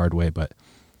learning the hard way, but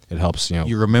it helps,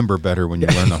 You remember better when you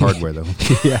learn the hard way, though.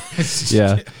 Yeah.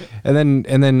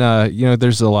 And then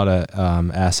there's a lot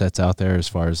of assets out there as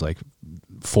far as like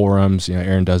forums.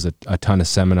 Aaron does a ton of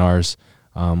seminars,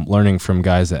 learning from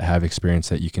guys that have experience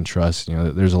that you can trust.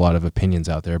 There's a lot of opinions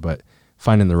out there, but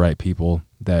finding the right people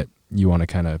that you want to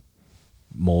kind of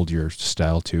mold your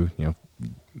style to,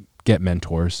 get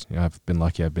mentors. I've been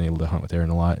lucky. I've been able to hunt with Aaron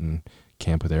a lot and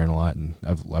camp with Aaron a lot, and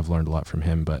I've learned a lot from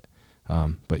him. But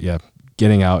yeah,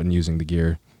 getting out and using the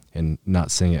gear and not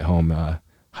sitting at home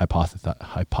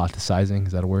hypothesizing,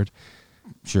 is that a word?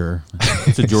 Sure.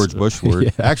 It's a George Bush word.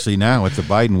 Yeah. Actually, now it's a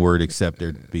Biden word, except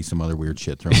there'd be some other weird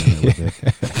shit thrown in there with it.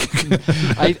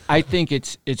 I think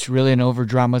it's really an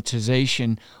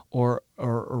over-dramatization or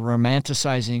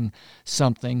romanticizing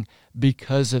something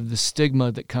because of the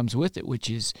stigma that comes with it, which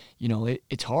is,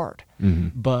 it's hard.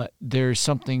 Mm-hmm. But there's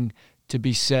something to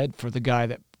be said for the guy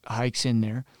that hikes in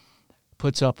there,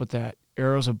 puts up with that,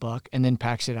 arrows a buck, and then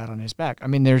packs it out on his back. I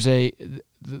mean,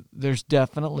 there's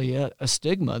definitely a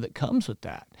stigma that comes with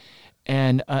that.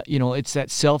 And, it's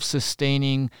that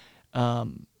self-sustaining,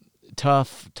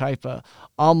 tough type of,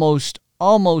 almost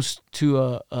to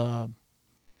a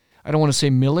I don't want to say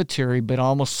military, but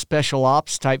almost special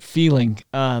ops type feeling,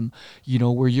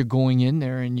 where you're going in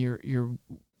there and you're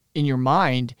in your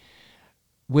mind,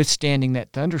 withstanding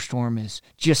that thunderstorm is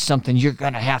just something you're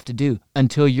going to have to do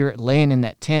until you're laying in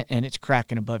that tent and it's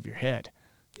cracking above your head.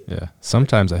 Yeah.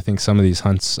 Sometimes I think some of these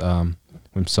hunts,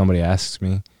 when somebody asks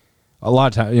me, a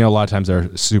lot of times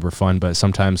they're super fun, but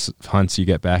sometimes hunts you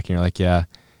get back and you're like, yeah,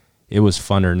 it was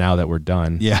funner now that we're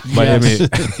done. Yeah. But yes.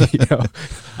 I mean,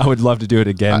 I would love to do it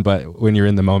again, but when you're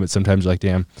in the moment, sometimes you're like,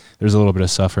 damn, there's a little bit of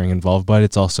suffering involved, but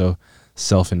it's also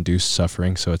self-induced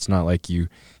suffering. So it's not like you're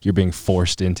being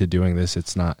forced into doing this.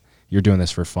 It's not, you're doing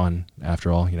this for fun after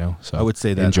all, So I would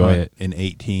say that enjoy it. In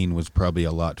 18 was probably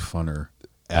a lot funner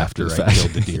after I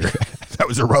killed the deer. That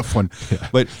was a rough one. Yeah.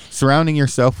 But surrounding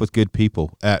yourself with good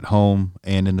people at home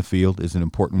and in the field is an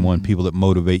important one. People that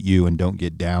motivate you and don't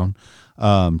get down.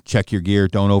 Check your gear.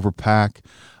 Don't overpack.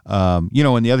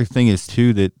 And the other thing is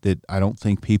too that I don't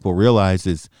think people realize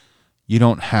is you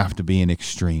don't have to be an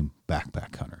extreme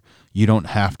backpack hunter. You don't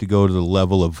have to go to the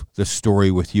level of the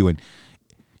story with you, and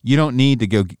you don't need to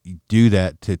go do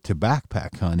that to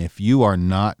backpack hunt. If you're a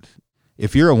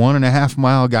 1.5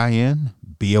 mile guy in,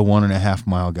 be a 1.5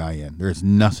 mile guy in. There's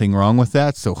nothing wrong with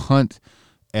that. So hunt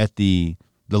at the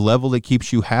the level that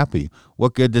keeps you happy.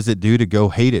 What good does it do to go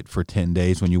hate it for 10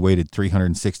 days when you waited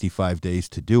 365 days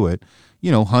to do it?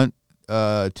 Hunt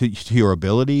to your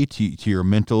ability, to your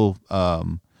mental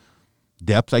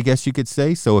depth, I guess you could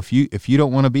say. So if you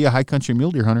don't want to be a high country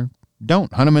mule deer hunter,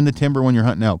 don't hunt them in the timber when you're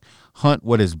hunting elk. Hunt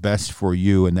what is best for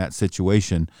you in that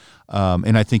situation,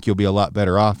 and I think you'll be a lot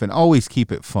better off. And always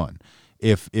keep it fun.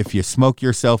 If you smoke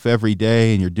yourself every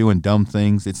day and you're doing dumb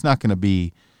things, it's not going to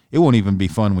be. It won't even be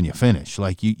fun when you finish.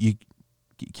 Like you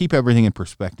keep everything in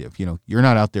perspective. You're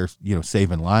not out there,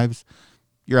 saving lives.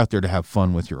 You're out there to have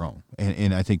fun with your own.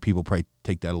 And I think people probably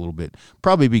take that a little bit,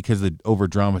 probably because the over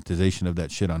dramatization of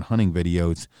that shit on hunting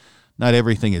videos. Not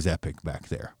everything is epic back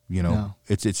there. No.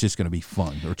 It's just going to be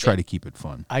fun, or try to keep it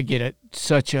fun. I get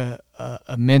such a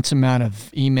immense amount of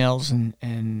emails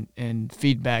and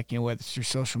feedback, whether it's through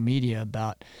social media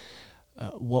about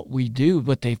what we do,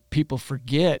 but people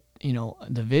forget,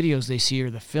 the videos they see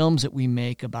or the films that we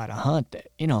make about a hunt.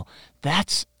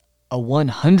 That's a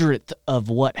 100th of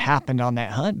what happened on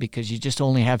that hunt, because you just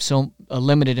only have a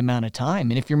limited amount of time.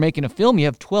 And if you're making a film, you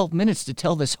have 12 minutes to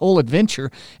tell this whole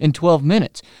adventure in 12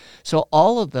 minutes. So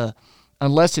all of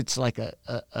unless it's like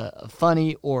a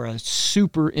funny or a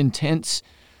super intense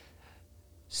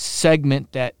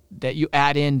segment that you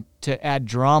add in to add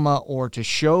drama or to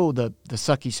show the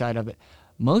sucky side of it,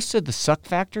 most of the suck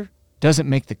factor doesn't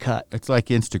make the cut. It's like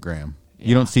Instagram.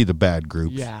 You don't see the bad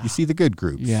groups. Yeah. You see the good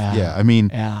groups. Yeah. I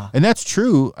mean, and that's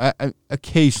true. I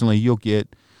occasionally you'll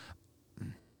get.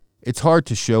 It's hard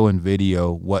to show in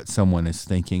video what someone is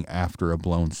thinking after a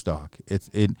blown stock.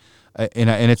 And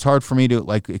it's hard for me to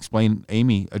explain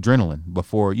Amy adrenaline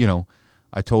before.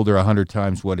 I told her 100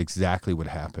 times what exactly would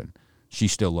happen. She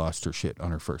still lost her shit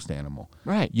on her first animal.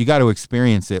 Right. You got to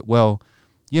experience it. Well,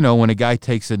 when a guy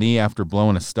takes a knee after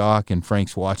blowing a stock, and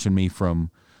Frank's watching me from,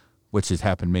 which has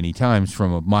happened many times,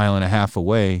 from 1.5 miles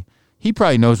away, he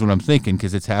probably knows what I'm thinking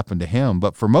because it's happened to him.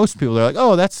 But for most people, they're like,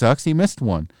 oh, that sucks. He missed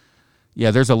one.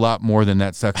 Yeah, there's a lot more than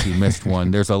that sucks. He missed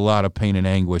one. There's a lot of pain and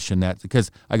anguish in that, because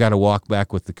I got to walk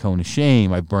back with the cone of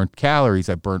shame. I burnt calories.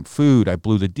 I burnt food. I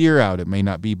blew the deer out. It may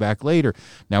not be back later.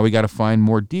 Now we got to find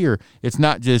more deer. It's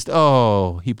not just,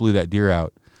 oh, he blew that deer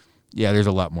out. Yeah, there's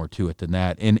a lot more to it than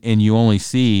that. And you only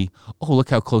see, oh,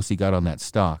 look how close he got on that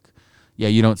stock. Yeah,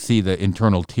 you don't see the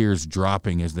internal tears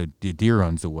dropping as the deer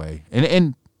runs away.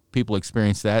 And people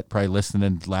experience that, probably listening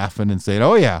and laughing and saying,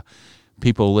 oh, yeah.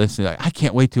 People listen, I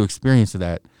can't wait to experience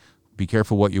that. Be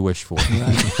careful what you wish for.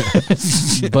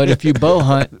 Right. But if you bow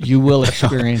hunt, you will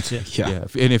experience it. Yeah.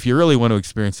 And if you really want to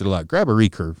experience it a lot, grab a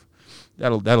recurve.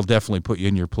 That'll definitely put you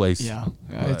in your place. Yeah.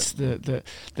 It's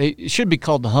it should be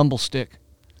called the humble stick.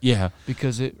 Yeah.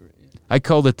 Because I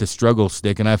called it the struggle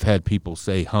stick, and I've had people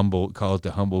say call it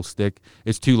the humble stick.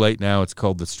 It's too late now. It's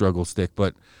called the struggle stick.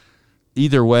 But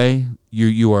either way,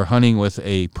 you are hunting with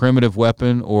a primitive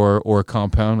weapon or a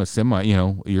compound, a semi.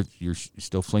 You're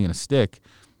still flinging a stick.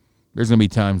 There's gonna be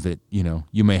times that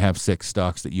you may have 6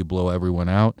 stocks that you blow everyone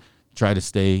out. Try to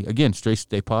stay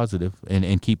positive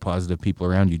and keep positive people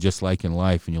around you, just like in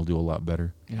life, and you'll do a lot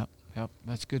better. Yep.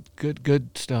 That's good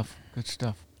stuff. Good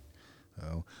stuff.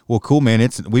 Oh, well, cool, man.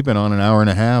 We've been on an hour and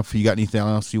a half. You got anything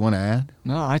else you want to add?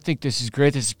 No, I think this is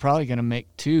great. This is probably going to make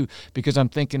 2, because I'm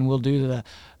thinking we'll do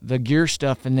the gear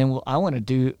stuff, and then I want to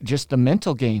do just the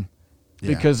mental game,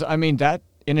 because I mean that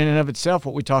in and of itself,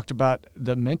 what we talked about,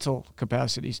 the mental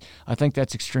capacities, I think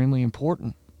that's extremely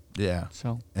important. Yeah.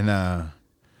 So and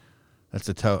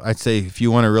that's I'd say if you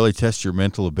want to really test your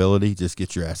mental ability, just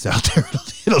get your ass out there.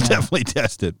 It'll definitely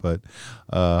test it. But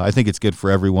I think it's good for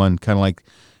everyone. Kind of like.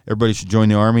 Everybody should join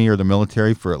the Army or the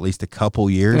military for at least a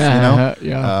couple years,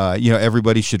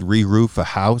 everybody should re-roof a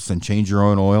house and change your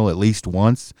own oil at least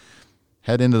once.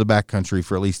 Head into the backcountry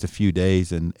for at least a few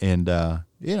days and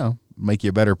make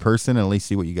you a better person and at least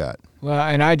see what you got. Well,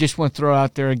 and I just want to throw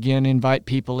out there again, invite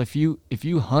people, if you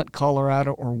hunt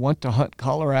Colorado or want to hunt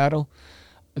Colorado,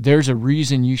 there's a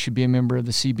reason you should be a member of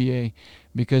the CBA,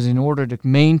 because in order to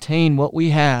maintain what we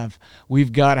have,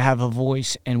 we've got to have a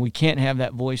voice, and we can't have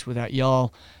that voice without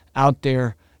y'all out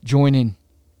there joining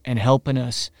and helping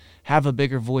us have a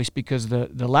bigger voice, because the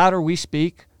louder we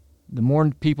speak, the more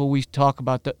people we talk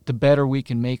about, the better we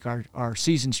can make our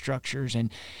season structures, and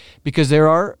because there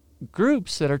are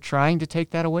groups that are trying to take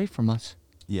that away from us.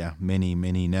 Yeah, many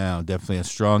now. Definitely a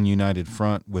strong, united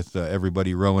front with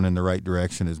everybody rowing in the right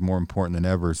direction is more important than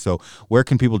ever. So where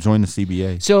can people join the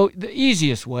CBA? So the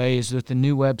easiest way is with the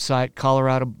new website,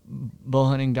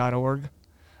 coloradobowhunting.org.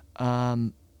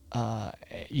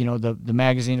 The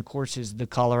magazine, of course, is the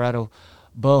Colorado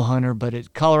bow hunter, but it's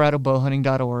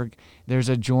coloradobowhunting.org. There's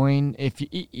a join.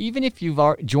 Even if you've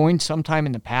joined sometime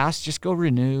in the past, just go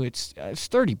renew. It's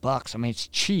 $30. I mean, it's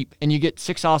cheap, and you get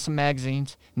 6 awesome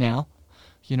magazines now.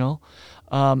 You know,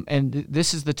 and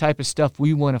this is the type of stuff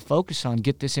we want to focus on.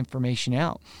 Get this information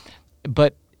out,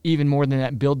 but even more than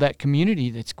that, build that community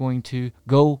that's going to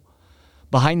go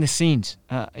behind the scenes.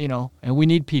 You know, and we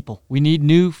need people. We need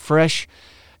new, fresh,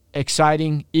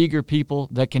 exciting, eager people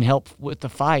that can help with the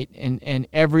fight, and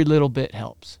every little bit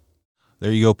helps.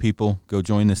 There you go, people. Go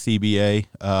join the CBA,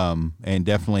 and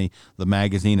definitely the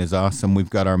magazine is awesome. We've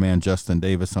got our man Justin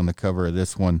Davis on the cover of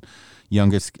this one,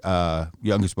 youngest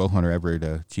bow hunter ever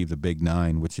to achieve the Big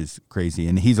 9, which is crazy.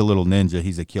 And he's a little ninja.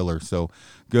 He's a killer. So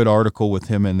good article with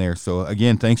him in there. So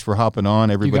again, thanks for hopping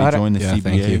on. Everybody join the CBA.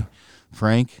 Thank you.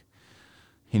 Frank,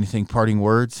 anything parting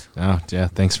words? Oh yeah,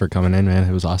 thanks for coming in, man.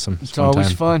 It was awesome. It's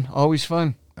always fun. Always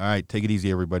fun. All right, take it easy,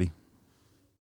 everybody.